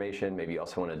transformation. Maybe you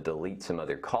also want to delete some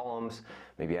other columns.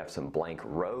 Maybe you have some blank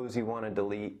rows you want to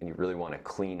delete, and you really want to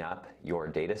clean up your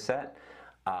data set.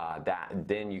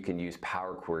 Then you can use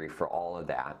Power Query for all of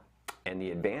that. And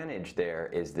the advantage there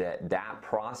is that that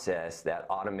process, that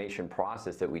automation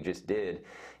process that we just did,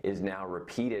 is now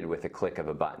repeated with a click of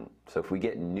a button. So if we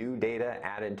get new data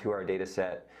added to our data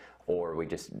set, or we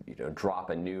just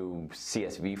drop a new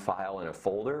CSV file in a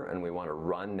folder and we want to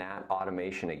run that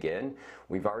automation again,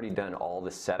 we've already done all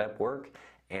the setup work,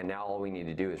 and now all we need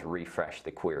to do is refresh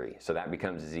the query. So that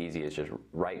becomes as easy as just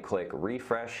right-click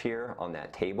refresh here on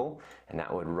that table, and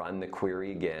that would run the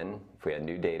query again. If we had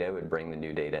new data, it would bring the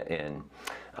new data in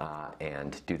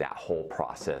and do that whole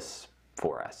process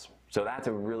for us. So that's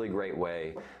a really great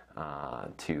way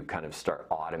to kind of start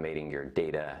automating your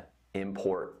data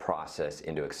import process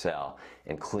into Excel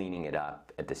and cleaning it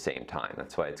up at the same time.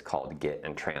 That's why it's called Get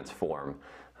and Transform.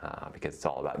 Because it's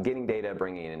all about getting data,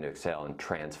 bringing it into Excel, and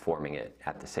transforming it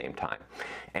at the same time.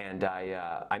 And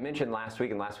I mentioned last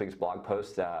week in last week's blog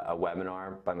post a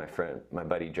webinar by my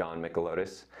buddy John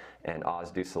Michelotis and Oz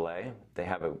Du Soleil. They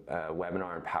have a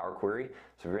webinar on Power Query.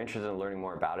 So if you're interested in learning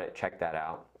more about it, check that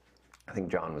out. I think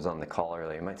John was on the call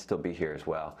earlier. He might still be here as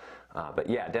well. But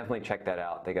yeah, definitely check that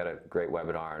out. They got a great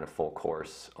webinar and a full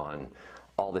course on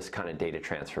all this kind of data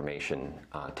transformation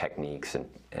techniques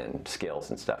and skills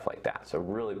and stuff like that. So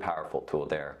really powerful tool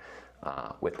there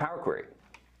with Power Query.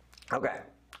 Okay,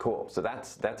 cool. So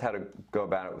that's how to go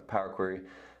about it with Power Query.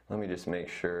 Let me just make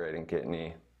sure I didn't get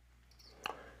any.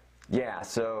 Yeah,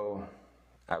 so,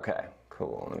 okay,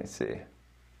 cool. Let me see.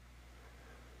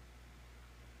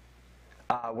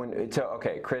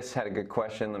 Okay, Chris had a good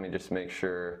question. Let me just make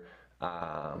sure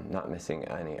not missing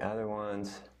any other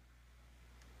ones.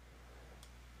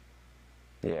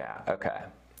 Yeah, okay.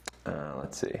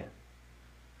 Let's see.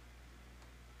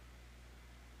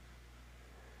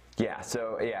 Yeah,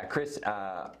 so yeah, Chris,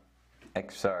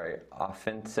 sorry,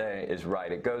 offense is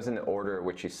right. It goes in the order in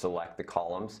which you select the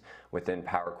columns within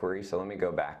Power Query. So let me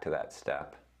go back to that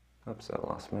step. Oops, I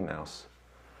lost my mouse.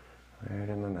 Where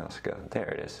did my mouse go? There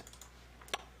it is.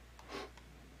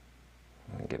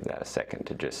 I'll give that a second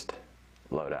to just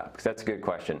load up, because that's a good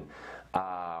question.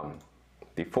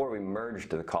 Before we merged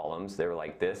the columns, they were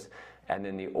like this, and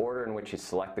then the order in which you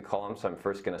select the column, so I'm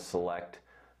first going to select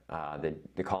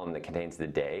the column that contains the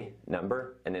day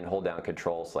number, and then hold down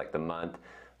Control, select the month,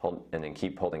 and then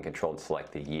keep holding Control to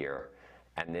select the year.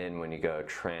 And then when you go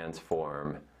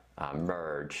transform,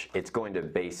 merge, it's going to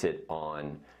base it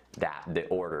on the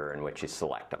order in which you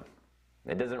select them.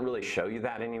 It doesn't really show you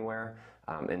that anywhere.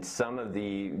 In some of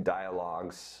the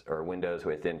dialogues or windows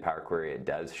within Power Query, it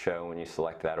does show when you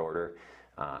select that order.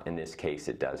 In this case,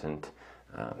 it doesn't,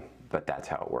 but that's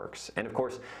how it works. And of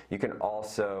course, you can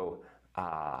also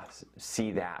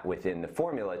see that within the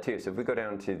formula too. So if we go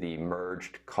down to the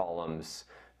merged columns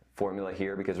formula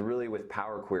here, because really with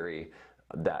Power Query,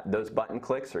 those button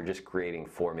clicks are just creating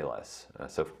formulas.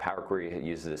 So Power Query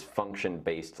uses this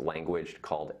function-based language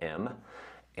called M,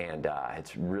 and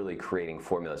it's really creating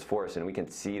formulas for us, and we can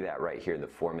see that right here in the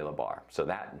formula bar. So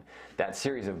that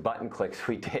series of button clicks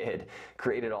we did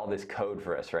created all this code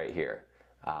for us right here.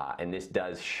 And this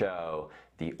does show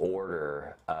the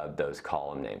order of those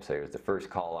column names. So here's the first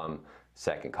column,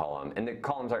 second column, and the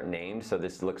columns aren't named, so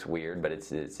this looks weird, but it's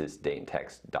this date and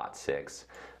text.6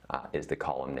 is the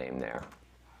column name there.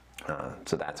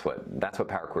 So that's what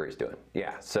Power Query is doing.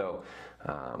 Yeah. So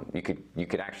you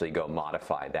could actually go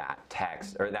modify that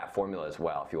text or that formula as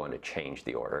well if you wanted to change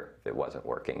the order if it wasn't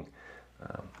working.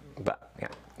 But yeah,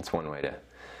 it's one way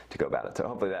to go about it. So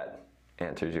hopefully that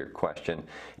answers your question.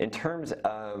 In terms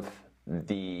of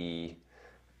the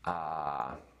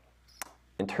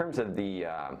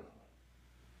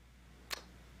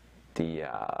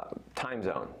time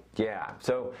zone, yeah,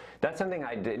 so that's something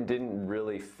I didn't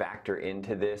really factor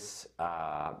into this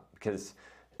because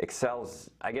Excel's,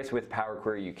 I guess with Power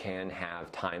Query you can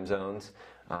have time zones.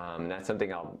 That's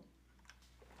something I'll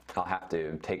have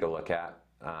to take a look at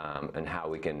and how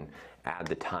we can add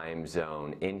the time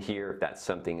zone in here if that's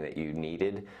something that you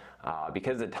needed.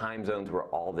 Because the time zones were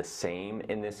all the same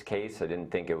in this case, I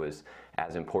didn't think it was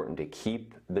as important to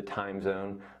keep the time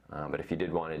zone, but if you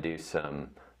did want to do some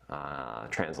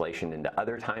translation into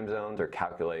other time zones or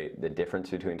calculate the difference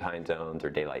between time zones or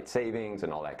daylight savings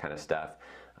and all that kind of stuff,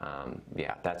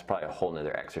 yeah, that's probably a whole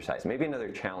nother exercise. Maybe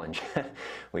another challenge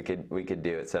we could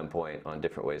do at some point on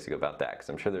different ways to go about that, because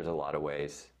I'm sure there's a lot of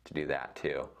ways to do that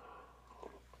too.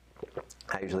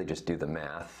 I usually just do the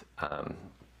math.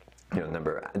 You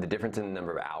know, the difference in the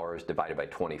number of hours divided by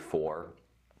 24,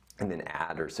 and then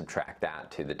add or subtract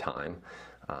that to the time.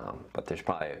 But there's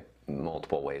probably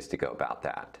multiple ways to go about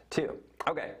that too.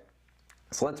 Okay,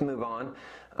 so let's move on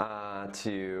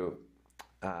to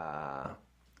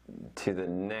the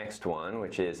next one,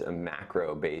 which is a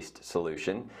macro-based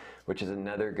solution, which is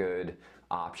another good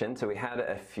option. So we had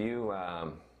a few, I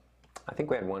think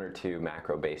we had one or two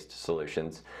macro-based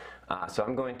solutions. So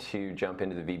I'm going to jump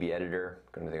into the VB editor,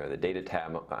 going to go to the data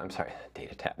tab,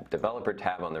 developer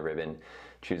tab on the ribbon,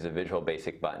 choose the Visual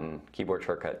Basic button, keyboard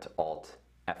shortcut to Alt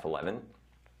F11.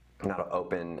 And that'll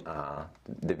open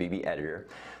the VB editor.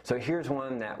 So here's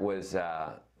one that was,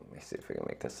 let me see if we can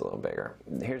make this a little bigger.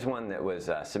 Here's one that was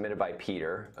submitted by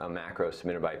Peter, a macro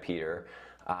submitted by Peter,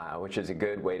 which is a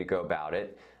good way to go about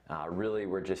it. Really,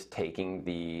 we're just taking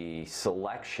the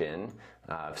selection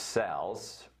of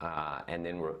cells, and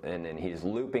then he's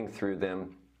looping through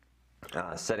them,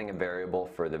 setting a variable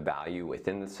for the value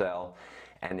within the cell,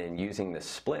 and then using the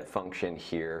split function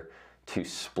here to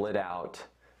split out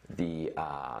the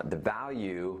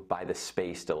value by the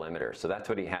space delimiter. So that's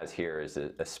what he has here, is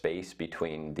a space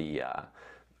between the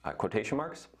quotation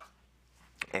marks,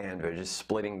 and we're just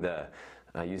splitting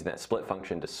using that split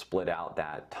function to split out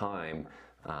that time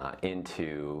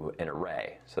into an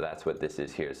array. So that's what this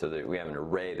is here. So that we have an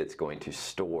array that's going to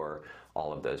store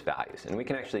all of those values. And we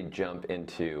can actually jump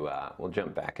into, we'll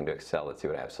jump back into Excel. Let's see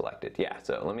what I have selected. Yeah,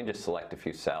 so let me just select a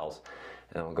few cells,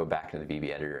 and then we'll go back into the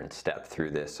VB editor and step through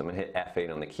this. So I'm going to hit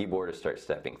F8 on the keyboard to start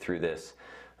stepping through this.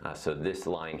 So this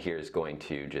line here is going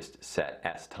to just set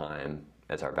S time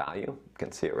as our value. You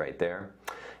can see it right there.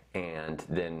 And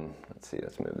then, let's see,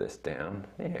 let's move this down.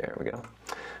 There we go.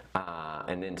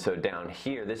 And then so down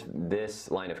here,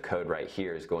 this line of code right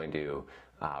here is going to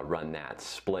run that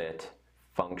split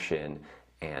function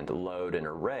and load an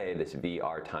array, this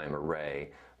VRTime array,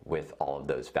 with all of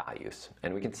those values.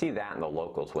 And we can see that in the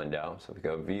locals window. So if we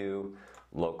go view,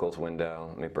 locals window,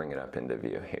 let me bring it up into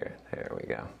view here. There we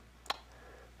go.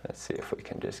 Let's see if we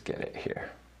can just get it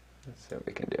here. Let's see what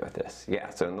we can do with this.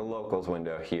 Yeah, so in the locals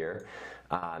window here,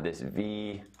 this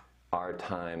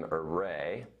VRTime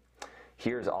array,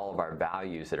 here's all of our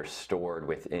values that are stored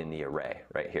within the array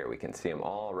right here. We can see them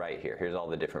all right here. Here's all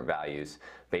the different values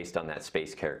based on that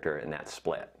space character and that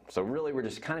split. So really we're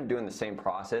just kind of doing the same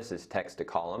process as text to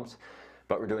columns,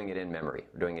 but we're doing it in memory.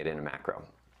 We're doing it in a macro.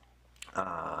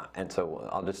 And so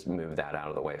I'll just move that out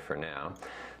of the way for now.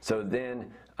 So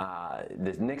then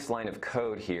the next line of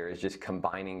code here is just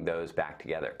combining those back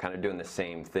together, kind of doing the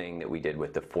same thing that we did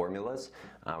with the formulas.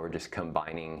 We're just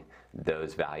combining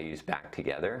those values back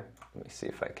together. Let me see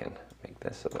if I can make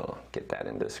this a little, get that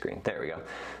into the screen. There we go.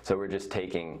 So we're just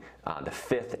taking the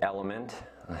fifth element,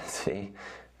 let's see,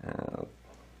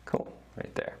 cool,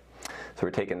 right there. So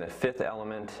we're taking the fifth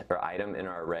element or item in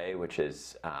our array, which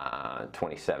is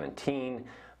 2017.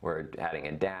 We're adding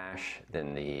a dash,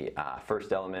 then the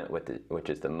first element, which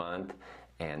is the month,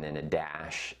 and then a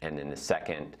dash, and then the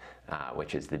second,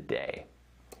 which is the day.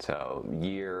 So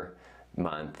year,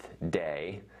 month,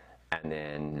 day, and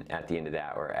then at the end of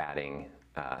that, we're adding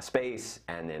space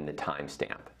and then the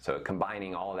timestamp. So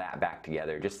combining all of that back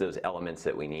together, just those elements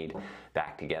that we need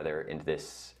back together into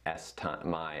this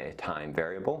my time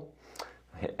variable.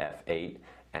 Hit F8,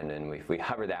 and then if we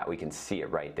hover that, we can see it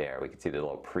right there. We can see the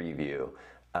little preview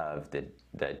of the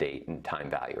date and time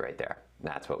value right there.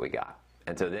 That's what we got.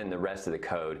 And so then the rest of the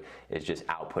code is just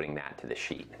outputting that to the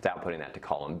sheet. It's outputting that to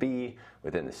column B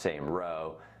within the same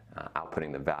row,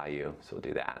 outputting the value. So we'll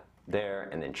do that there,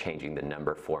 and then changing the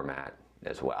number format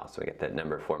as well. So we get that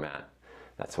number format.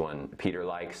 That's the one Peter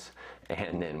likes.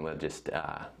 And then we'll just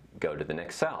go to the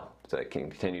next cell. So it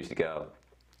continues to go.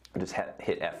 Just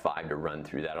hit F5 to run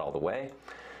through that all the way.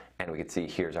 And we can see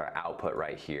here's our output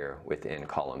right here within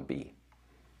column B.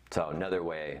 So another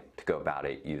way to go about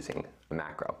it using a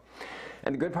macro.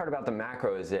 And the good part about the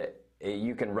macro is that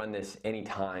you can run this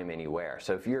anytime, anywhere.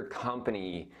 So if your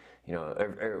company, you know,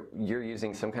 or you're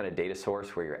using some kind of data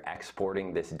source where you're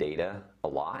exporting this data a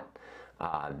lot,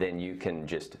 then you can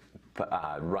just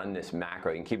run this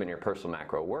macro. You can keep it in your personal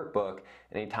macro workbook.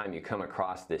 Anytime you come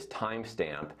across this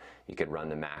timestamp, you could run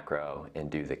the macro and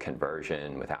do the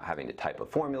conversion without having to type a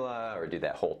formula or do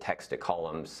that whole text to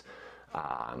columns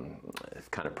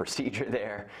kind of procedure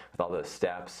there with all those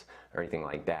steps or anything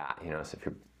like that. You know, so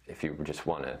if you just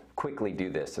want to quickly do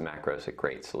this, the macro is a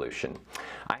great solution.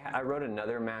 I wrote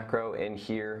another macro in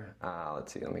here.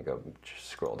 Let's see, let me go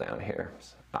scroll down here.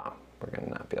 We're going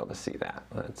to not be able to see that.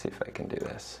 Let's see if I can do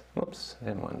this. Whoops, I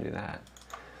didn't want to do that.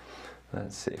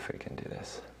 Let's see if we can do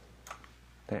this.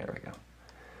 There we go.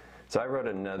 So I wrote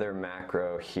another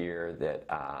macro here that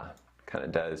kind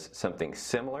of does something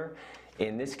similar.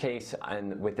 In this case,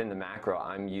 within the macro,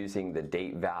 I'm using the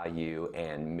date value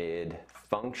and mid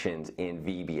functions in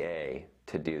VBA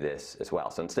to do this as well.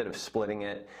 So instead of splitting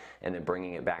it and then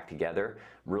bringing it back together,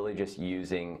 really just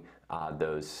using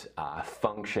those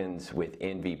functions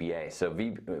within VBA. So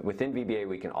within VBA,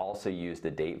 we can also use the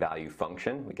date value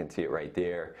function. We can see it right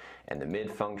there, and the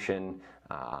mid function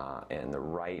and the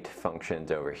right functions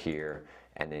over here,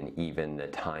 and then even the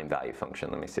time value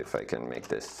function. Let me see if I can make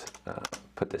this,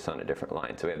 put this on a different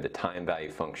line. So we have the time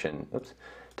value function,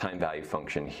 time value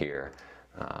function here,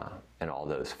 and all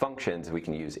those functions we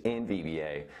can use in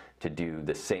VBA to do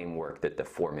the same work that the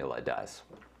formula does.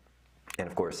 And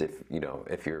of course, if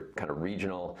you're kind of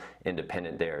regional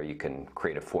independent there, you can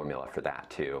create a formula for that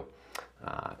too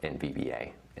in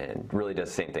VBA. And really does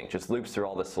the same thing, just loops through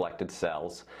all the selected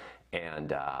cells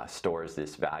and stores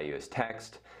this value as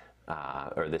text,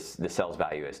 or the cell's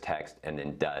value as text, and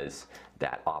then does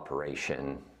that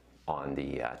operation on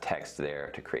the text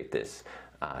there to create this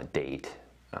date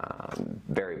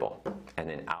variable, and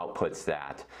then outputs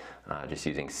that just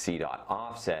using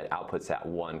c.offset, outputs that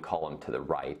one column to the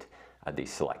right of the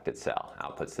selected cell,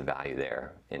 outputs the value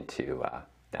there into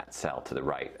that cell to the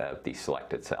right of the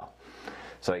selected cell.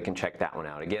 So you can check that one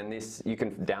out. Again, you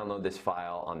can download this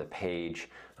file on the page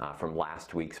from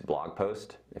last week's blog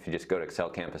post. If you just go to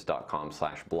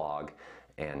excelcampus.com/blog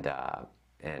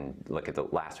and look at the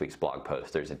last week's blog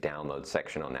post, there's a download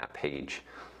section on that page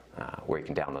where you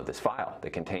can download this file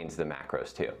that contains the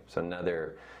macros too. So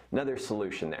another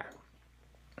solution there.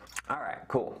 All right,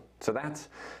 cool. So that's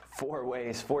four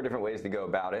different ways to go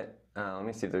about it. Let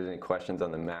me see if there's any questions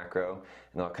on the macro,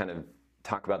 and I'll kind of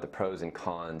talk about the pros and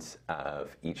cons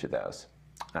of each of those.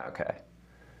 Okay.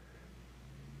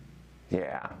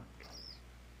 Yeah.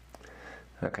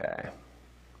 Okay.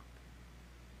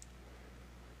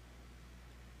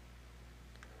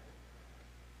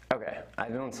 Okay, I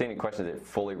don't see any questions that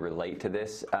fully relate to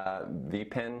this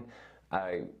VPen.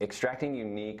 Extracting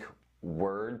unique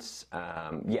words,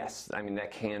 yes, I mean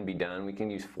that can be done. We can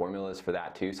use formulas for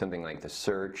that too. Something like the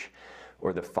search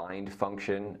or the find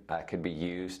function could be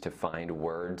used to find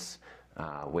words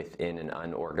within an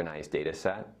unorganized data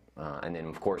set. And then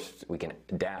of course we can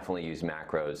definitely use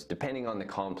macros. Depending on the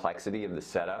complexity of the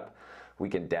setup, we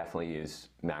can definitely use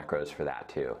macros for that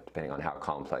too, depending on how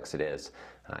complex it is.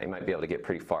 You might be able to get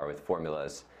pretty far with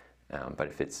formulas, but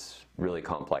if it's really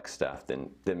complex stuff, then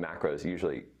macros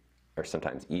usually are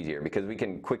sometimes easier because we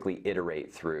can quickly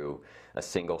iterate through a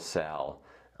single cell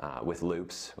with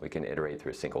loops. We can iterate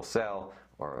through a single cell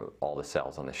or all the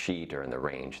cells on the sheet or in the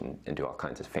range and do all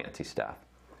kinds of fancy stuff.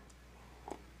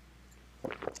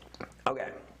 Okay,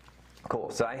 cool.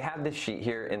 So I have this sheet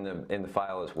here in the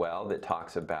file as well that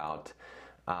talks about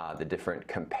the different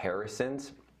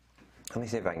comparisons. Let me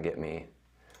see if I can get me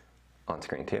on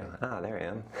screen too. Ah, there I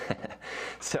am.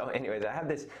 So anyways, I have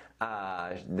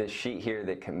this sheet here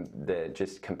that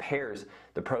just compares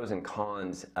the pros and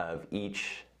cons of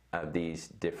each of these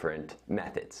different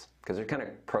methods, because there's kind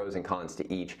of pros and cons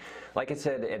to each. Like I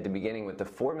said at the beginning, with the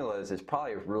formulas is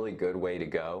probably a really good way to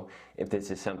go if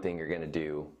this is something you're going to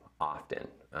do often,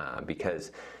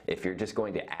 because if you're just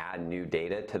going to add new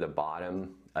data to the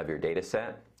bottom of your data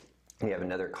set, you have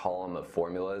another column of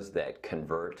formulas that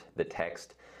convert the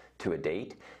text to a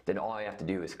date, then all I have to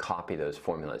do is copy those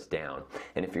formulas down.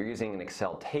 And if you're using an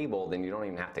Excel table, then you don't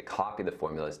even have to copy the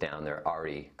formulas down. They're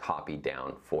already copied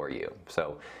down for you.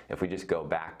 So if we just go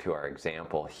back to our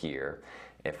example here,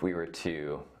 if we were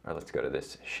to, or let's go to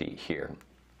this sheet here.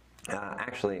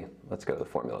 Actually, let's go to the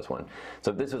formulas one. So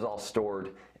if this was all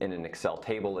stored in an Excel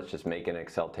table, let's just make an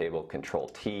Excel table, Control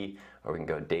T, or we can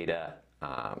go data,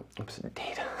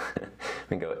 data.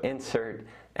 We can go insert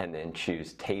and then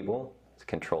choose table.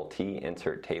 Control T,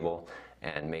 insert table,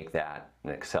 and make that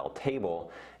an Excel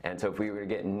table. And so if we were to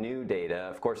get new data,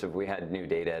 of course if we had new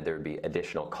data there would be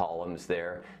additional columns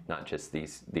there, not just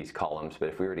these columns, but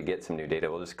if we were to get some new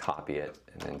data, we'll just copy it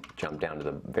and then jump down to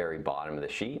the very bottom of the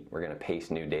sheet. We're going to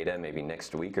paste new data maybe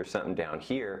next week or something down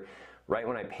here. Right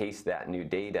when I paste that new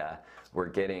data, we're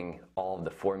getting all of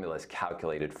the formulas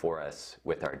calculated for us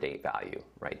with our date value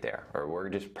right there. Or we're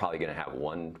just probably going to have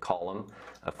one column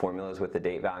of formulas with the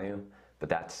date value, but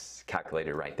that's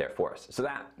calculated right there for us. So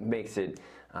that makes it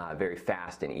very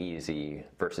fast and easy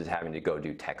versus having to go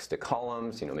do text to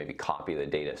columns, maybe copy the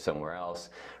data somewhere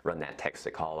else, run that text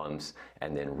to columns,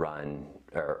 and then run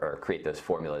or create those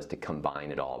formulas to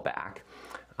combine it all back.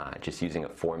 Just using a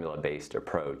formula-based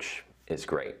approach is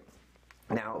great.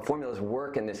 Now, formulas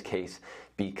work in this case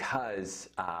because,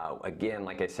 again,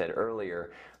 like I said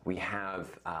earlier, we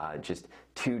have just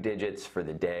 2 digits for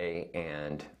the day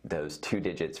and those 2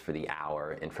 digits for the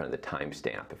hour in front of the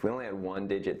timestamp. If we only had 1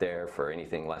 digit there for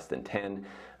anything less than 10,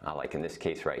 like in this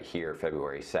case right here,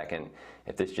 February 2nd,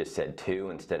 if this just said 2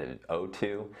 instead of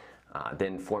 02,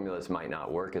 then formulas might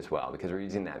not work as well because we're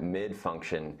using that mid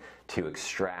function to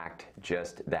extract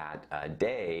just that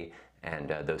day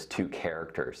and those 2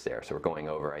 characters there. So we're going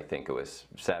over, I think it was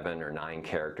 7 or 9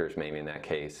 characters maybe in that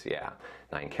case. Yeah,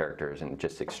 9 characters and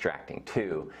just extracting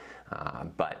 2.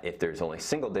 But if there's only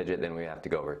single digit, then we have to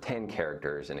go over 10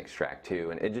 characters and extract 2,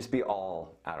 and it'd just be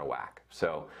all out of whack.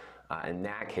 So in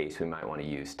that case, we might want to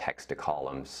use text to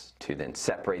columns to then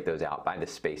separate those out by the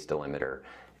space delimiter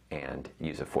and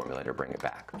use a formula to bring it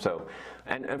back. So,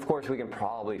 and of course, we can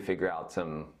probably figure out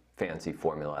some fancy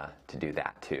formula to do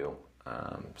that too.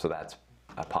 So that's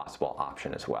a possible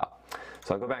option as well.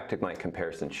 So I'll go back to my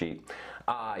comparison sheet.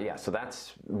 Yeah, so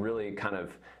that's really kind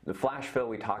of, the flash fill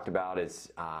we talked about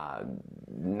is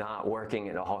not working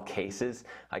in all cases.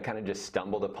 I kind of just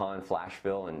stumbled upon flash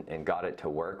fill and got it to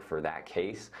work for that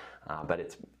case,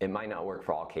 but it might not work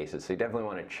for all cases. So you definitely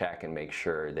want to check and make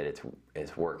sure that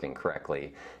it's working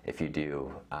correctly if you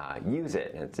do use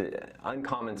it. It's an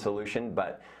uncommon solution,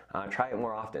 but try it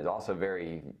more often. It's also a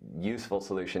very useful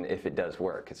solution if it does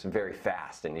work. It's very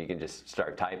fast and you can just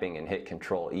start typing and hit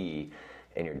Control E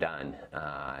and you're done,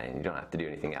 and you don't have to do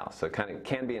anything else. So it kind of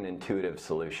can be an intuitive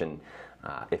solution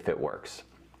if it works.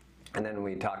 And then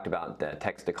we talked about the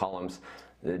text to columns.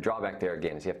 The drawback there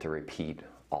again is you have to repeat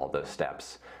all those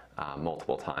steps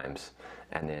multiple times.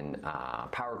 And then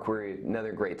Power Query,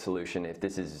 another great solution if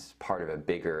this is part of a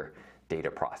bigger data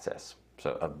process.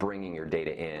 So of bringing your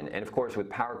data in. And of course with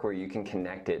Power Query you can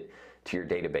connect it to your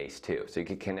database too. So you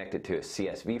can connect it to a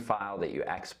CSV file that you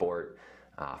export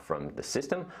from the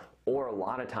system, or a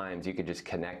lot of times you could just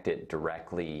connect it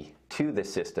directly to the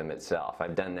system itself.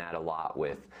 I've done that a lot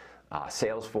with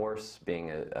Salesforce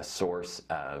being a source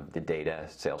of the data,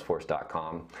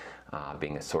 salesforce.com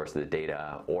being a source of the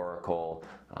data, Oracle.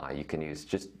 You can use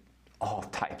just all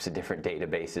types of different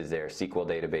databases there, SQL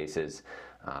databases,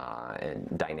 and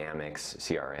Dynamics,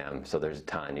 CRM, so there's a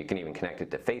ton. You can even connect it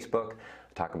to Facebook.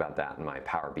 I talk about that in my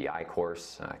Power BI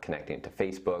course, connecting it to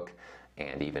Facebook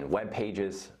and even web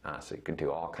pages, so you can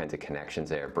do all kinds of connections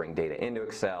there, bring data into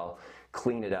Excel,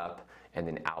 clean it up, and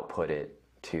then output it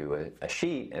to a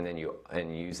sheet, and then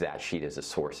use that sheet as a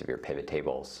source of your pivot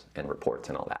tables and reports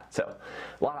and all that. So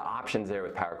a lot of options there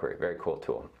with Power Query, very cool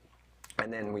tool.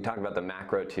 And then we talked about the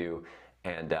macro too,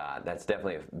 and that's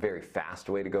definitely a very fast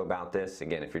way to go about this.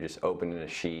 Again, if you're just opening a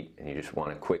sheet and you just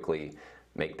want to quickly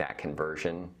make that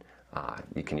conversion,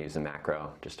 you can use the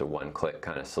macro, just a one-click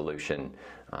kind of solution.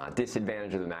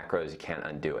 Disadvantage of the macro is you can't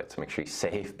undo it, so make sure you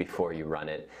save before you run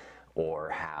it, or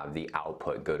have the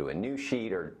output go to a new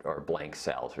sheet or blank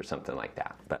cells or something like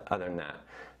that. But other than that,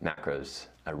 macro's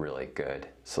a really good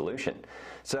solution.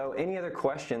 So any other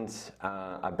questions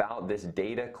about this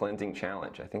data cleansing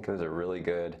challenge? I think it was a really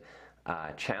good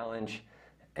challenge,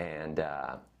 and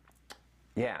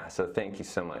yeah, so thank you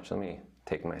so much. Let me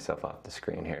take myself off the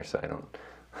screen here so I don't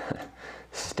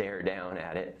stare down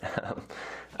at it.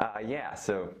 Yeah,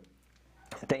 so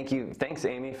thank you. Thanks,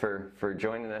 Amy, for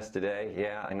joining us today.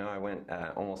 Yeah, I know I went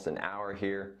almost an hour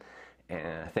here,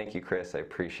 and thank you, Chris. I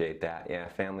appreciate that. Yeah,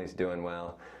 family's doing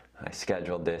well. I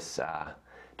scheduled this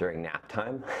during nap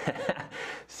time,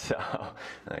 so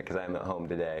because I'm at home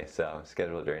today, so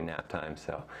scheduled during nap time,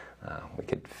 so we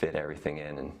could fit everything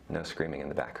in and no screaming in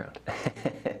the background.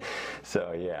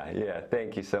 So yeah,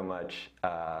 thank you so much.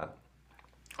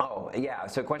 Oh, yeah,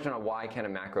 so question on why can a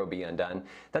macro be undone?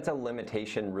 That's a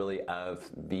limitation really of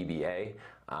VBA.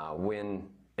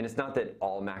 And it's not that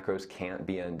all macros can't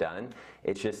be undone,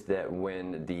 it's just that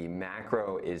when the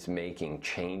macro is making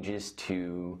changes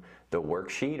to the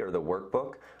worksheet or the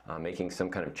workbook, making some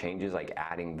kind of changes like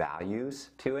adding values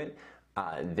to it,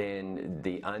 then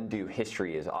the undo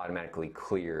history is automatically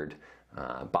cleared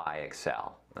by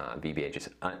Excel. VBA just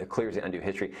clears the undo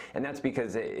history, and that's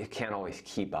because it can't always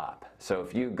keep up. So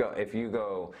if you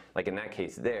go like in that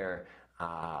case there,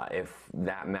 if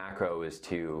that macro is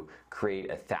to create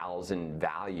 1,000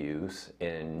 values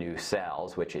in new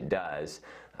cells, which it does,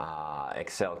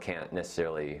 Excel can't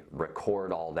necessarily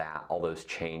record all those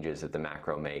changes that the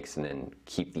macro makes and then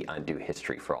keep the undo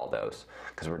history for all those,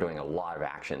 because we're doing a lot of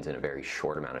actions in a very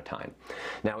short amount of time.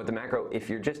 Now with the macro, if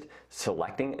you're just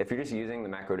using the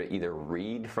macro to either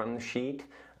read from the sheet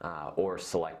or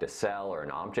select a cell or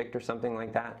an object or something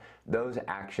like that, those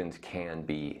actions can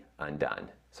be undone.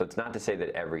 So it's not to say that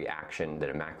every action that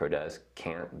a macro does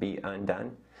can't be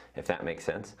undone, if that makes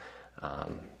sense.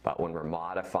 But when we're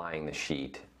modifying the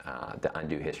sheet, the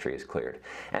undo history is cleared.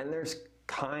 And there's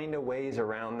kind of ways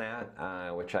around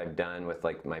that, which I've done with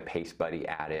like my Paste Buddy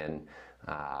add-in.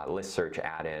 List Search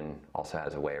add-in also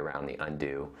has a way around the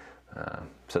undo.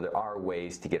 So there are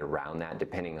ways to get around that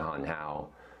depending on how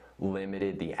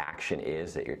limited the action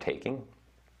is that you're taking.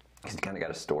 Because you kind of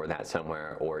got to store that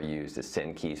somewhere or use the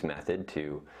send keys method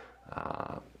to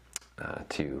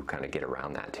kind of get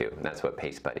around that too. And that's what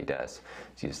Paste Buddy does,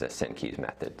 is use the send keys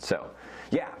method. So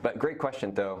yeah, but great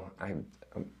question though. I'm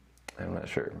not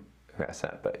sure who asked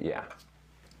that, but yeah.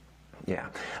 Yeah.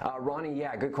 Ronnie,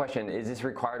 yeah, good question. Is this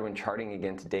required when charting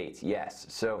against dates? Yes.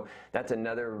 So that's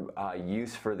another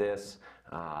use for this,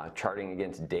 charting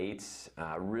against dates.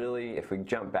 Really, if we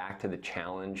jump back to the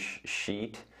challenge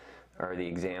sheet or the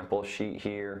example sheet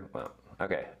here, well,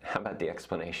 okay, how about the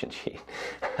explanation sheet?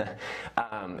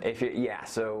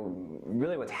 So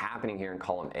really what's happening here in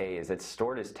column A is it's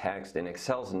stored as text, and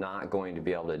Excel's not going to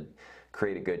be able to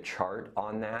create a good chart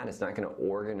on that. It's not going to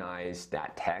organize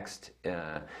that text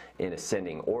in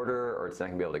ascending order, or it's not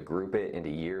going to be able to group it into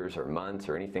years or months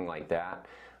or anything like that.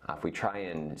 If we try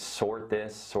and sort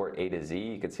A to Z,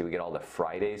 you can see we get all the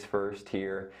Fridays first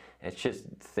here. It's just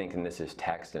thinking this is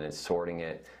text and it's sorting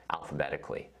it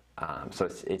alphabetically. So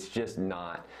it's just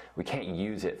not, we can't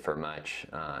use it for much,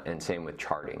 and same with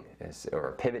charting or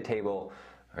a pivot table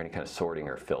or any kind of sorting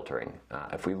or filtering.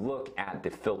 If we look at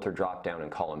the filter drop down in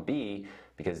column B,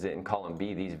 because in column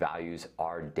B these values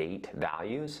are date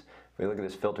values, if we look at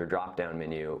this filter drop down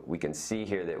menu, we can see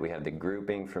here that we have the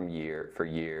grouping from for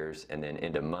years and then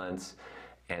into months,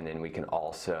 and then we can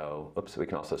also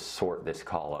sort this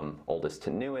column oldest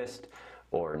to newest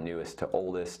or newest to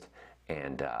oldest,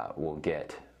 and we'll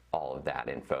get all of that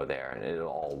info there, and it'll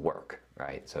all work,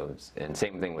 right? So, and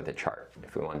same thing with the chart.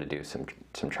 If we wanted to do some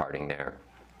charting there,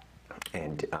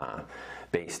 and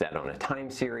base that on a time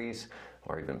series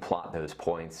or even plot those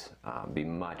points. Be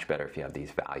much better if you have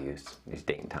these values, these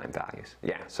date and time values.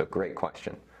 Yeah, so great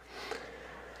question.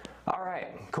 All right,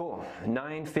 cool.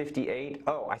 9:58.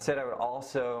 Oh, I said I would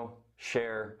also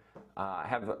share,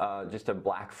 have just a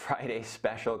Black Friday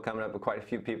special coming up. Quite a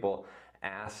few people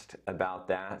asked about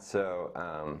that. So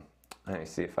let me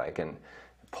see if I can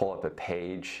pull up a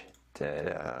page.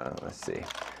 Let's see.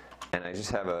 And I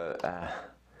just have a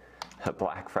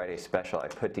Black Friday special I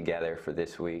put together for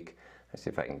this week. Let's see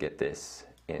if I can get this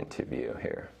into view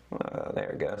here.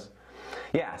 There it goes.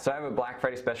 Yeah, so I have a Black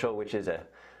Friday special, which is a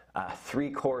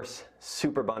 3-course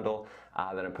super bundle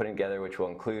that I'm putting together, which will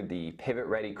include the Pivot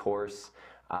Ready course,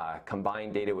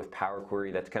 Combine Data with Power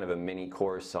Query. That's kind of a mini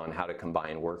course on how to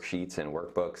combine worksheets and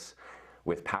workbooks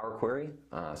with Power Query.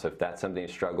 So if that's something you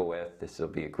struggle with, this will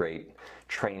be a great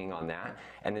training on that.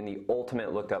 And then the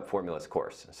Ultimate Lookup Formulas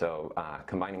course. So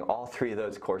combining all 3 of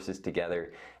those courses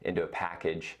together into a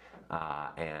package,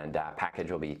 and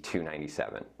package will be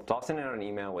 $297. So I'll send out an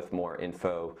email with more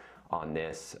info on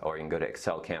this, or you can go to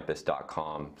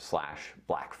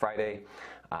excelcampus.com/Black Friday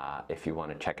if you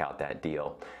want to check out that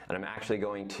deal. And I'm actually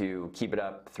going to keep it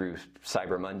up through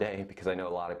Cyber Monday because I know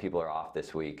a lot of people are off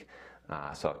this week.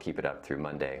 So I'll keep it up through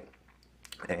Monday,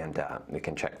 and you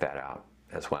can check that out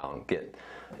as well and get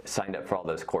signed up for all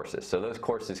those courses. So those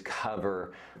courses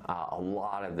cover a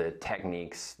lot of the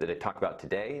techniques that I talked about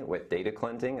today with data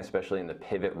cleansing, especially in the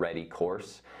Pivot Ready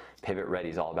course. Pivot Ready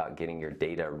is all about getting your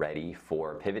data ready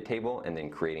for pivot table and then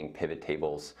creating pivot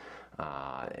tables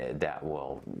that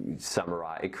will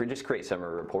summarize, it could just create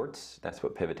summary reports. That's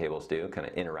what pivot tables do, kind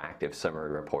of interactive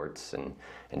summary reports and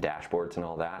dashboards and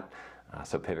all that.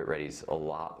 So Pivot Ready is a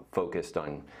lot focused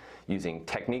on using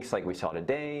techniques like we saw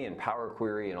today and Power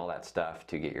Query and all that stuff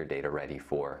to get your data ready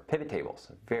for pivot tables.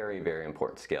 Very, very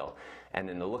important skill. And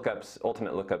then the lookups,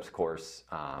 Ultimate Lookups course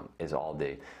is all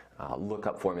the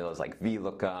lookup formulas like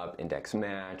VLOOKUP, index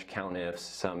match, COUNTIFs,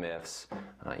 SUMIFs,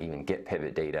 even get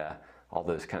pivot data, all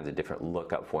those kinds of different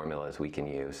lookup formulas we can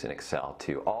use in Excel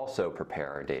to also prepare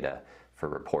our data for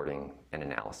reporting and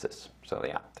analysis. So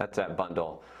yeah, that's that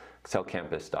bundle.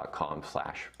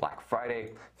 excelcampus.com/Black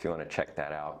Friday. If you want to check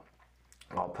that out,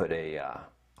 I'll put a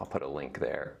link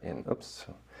there in. Oops,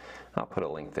 I'll put a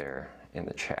link there in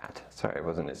the chat. Sorry, I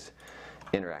wasn't as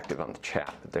interactive on the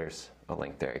chat, but there's a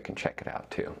link there. You can check it out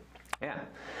too. Yeah.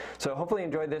 So hopefully you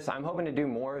enjoyed this. I'm hoping to do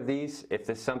more of these. If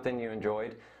this is something you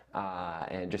enjoyed,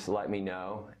 and just let me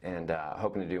know, and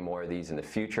hoping to do more of these in the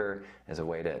future as a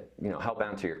way to help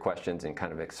answer your questions and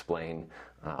kind of explain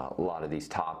a lot of these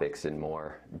topics in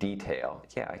more detail.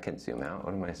 Yeah, I can zoom out.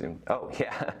 What am I zooming? Oh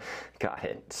yeah, got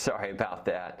it. Sorry about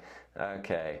that.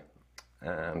 Okay,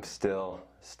 I'm still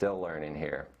learning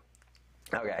here.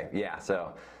 Okay, yeah.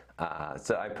 So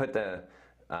I put the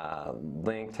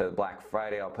link to Black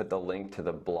Friday. I'll put the link to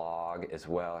the blog as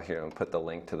well here, and put the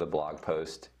link to the blog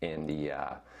post in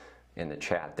the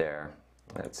chat there.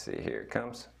 Let's see, here it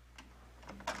comes.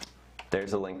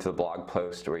 There's a link to the blog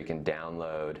post where you can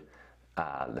download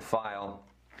the file.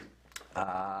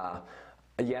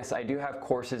 Yes, I do have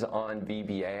courses on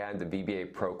VBA. I have the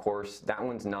VBA Pro course. That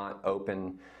one's not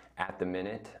open at the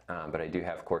minute, but I do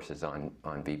have courses on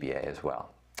VBA as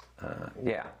well.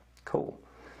 Yeah, cool.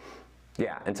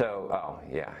 Yeah, and so, oh,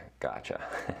 yeah, gotcha.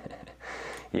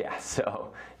 Yeah,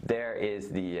 so there is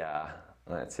the,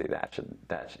 let's see,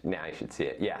 now you should see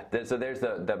it. Yeah, so there's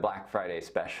the Black Friday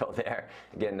special there.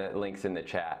 Again, the link's in the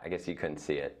chat. I guess you couldn't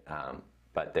see it,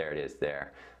 but there it is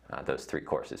there. Those 3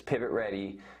 courses: Pivot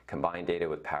Ready, Combine Data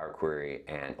with Power Query,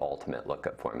 and Ultimate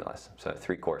Lookup Formulas. So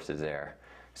 3 courses there.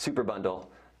 Super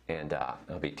bundle, and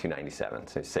it'll be $297.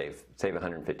 So save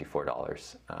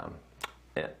 $154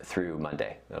 through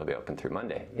Monday. It'll be open through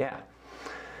Monday. Yeah.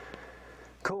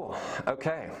 Cool.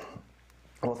 Okay.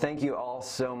 Well, thank you all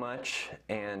so much,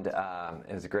 and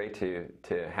it was great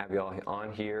to have you all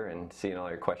on here and seeing all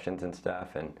your questions and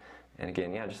stuff. And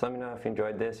again, yeah, just let me know if you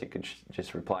enjoyed this. You could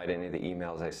just reply to any of the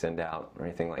emails I send out or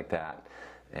anything like that,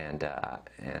 and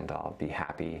I'll be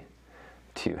happy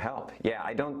to help. Yeah,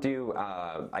 I don't do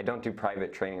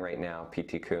private training right now,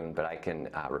 PT Kuhn, but I can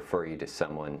refer you to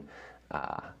someone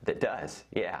that does.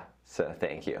 Yeah. So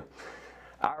thank you.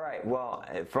 All right, well,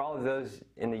 for all of those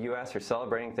in the U.S. who are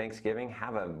celebrating Thanksgiving,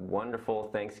 have a wonderful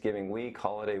Thanksgiving week,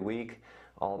 holiday week,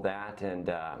 all that, and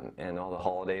all the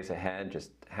holidays ahead.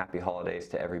 Just happy holidays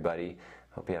to everybody.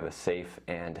 Hope you have a safe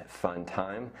and fun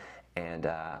time, and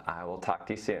I will talk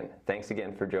to you soon. Thanks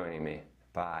again for joining me.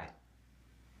 Bye.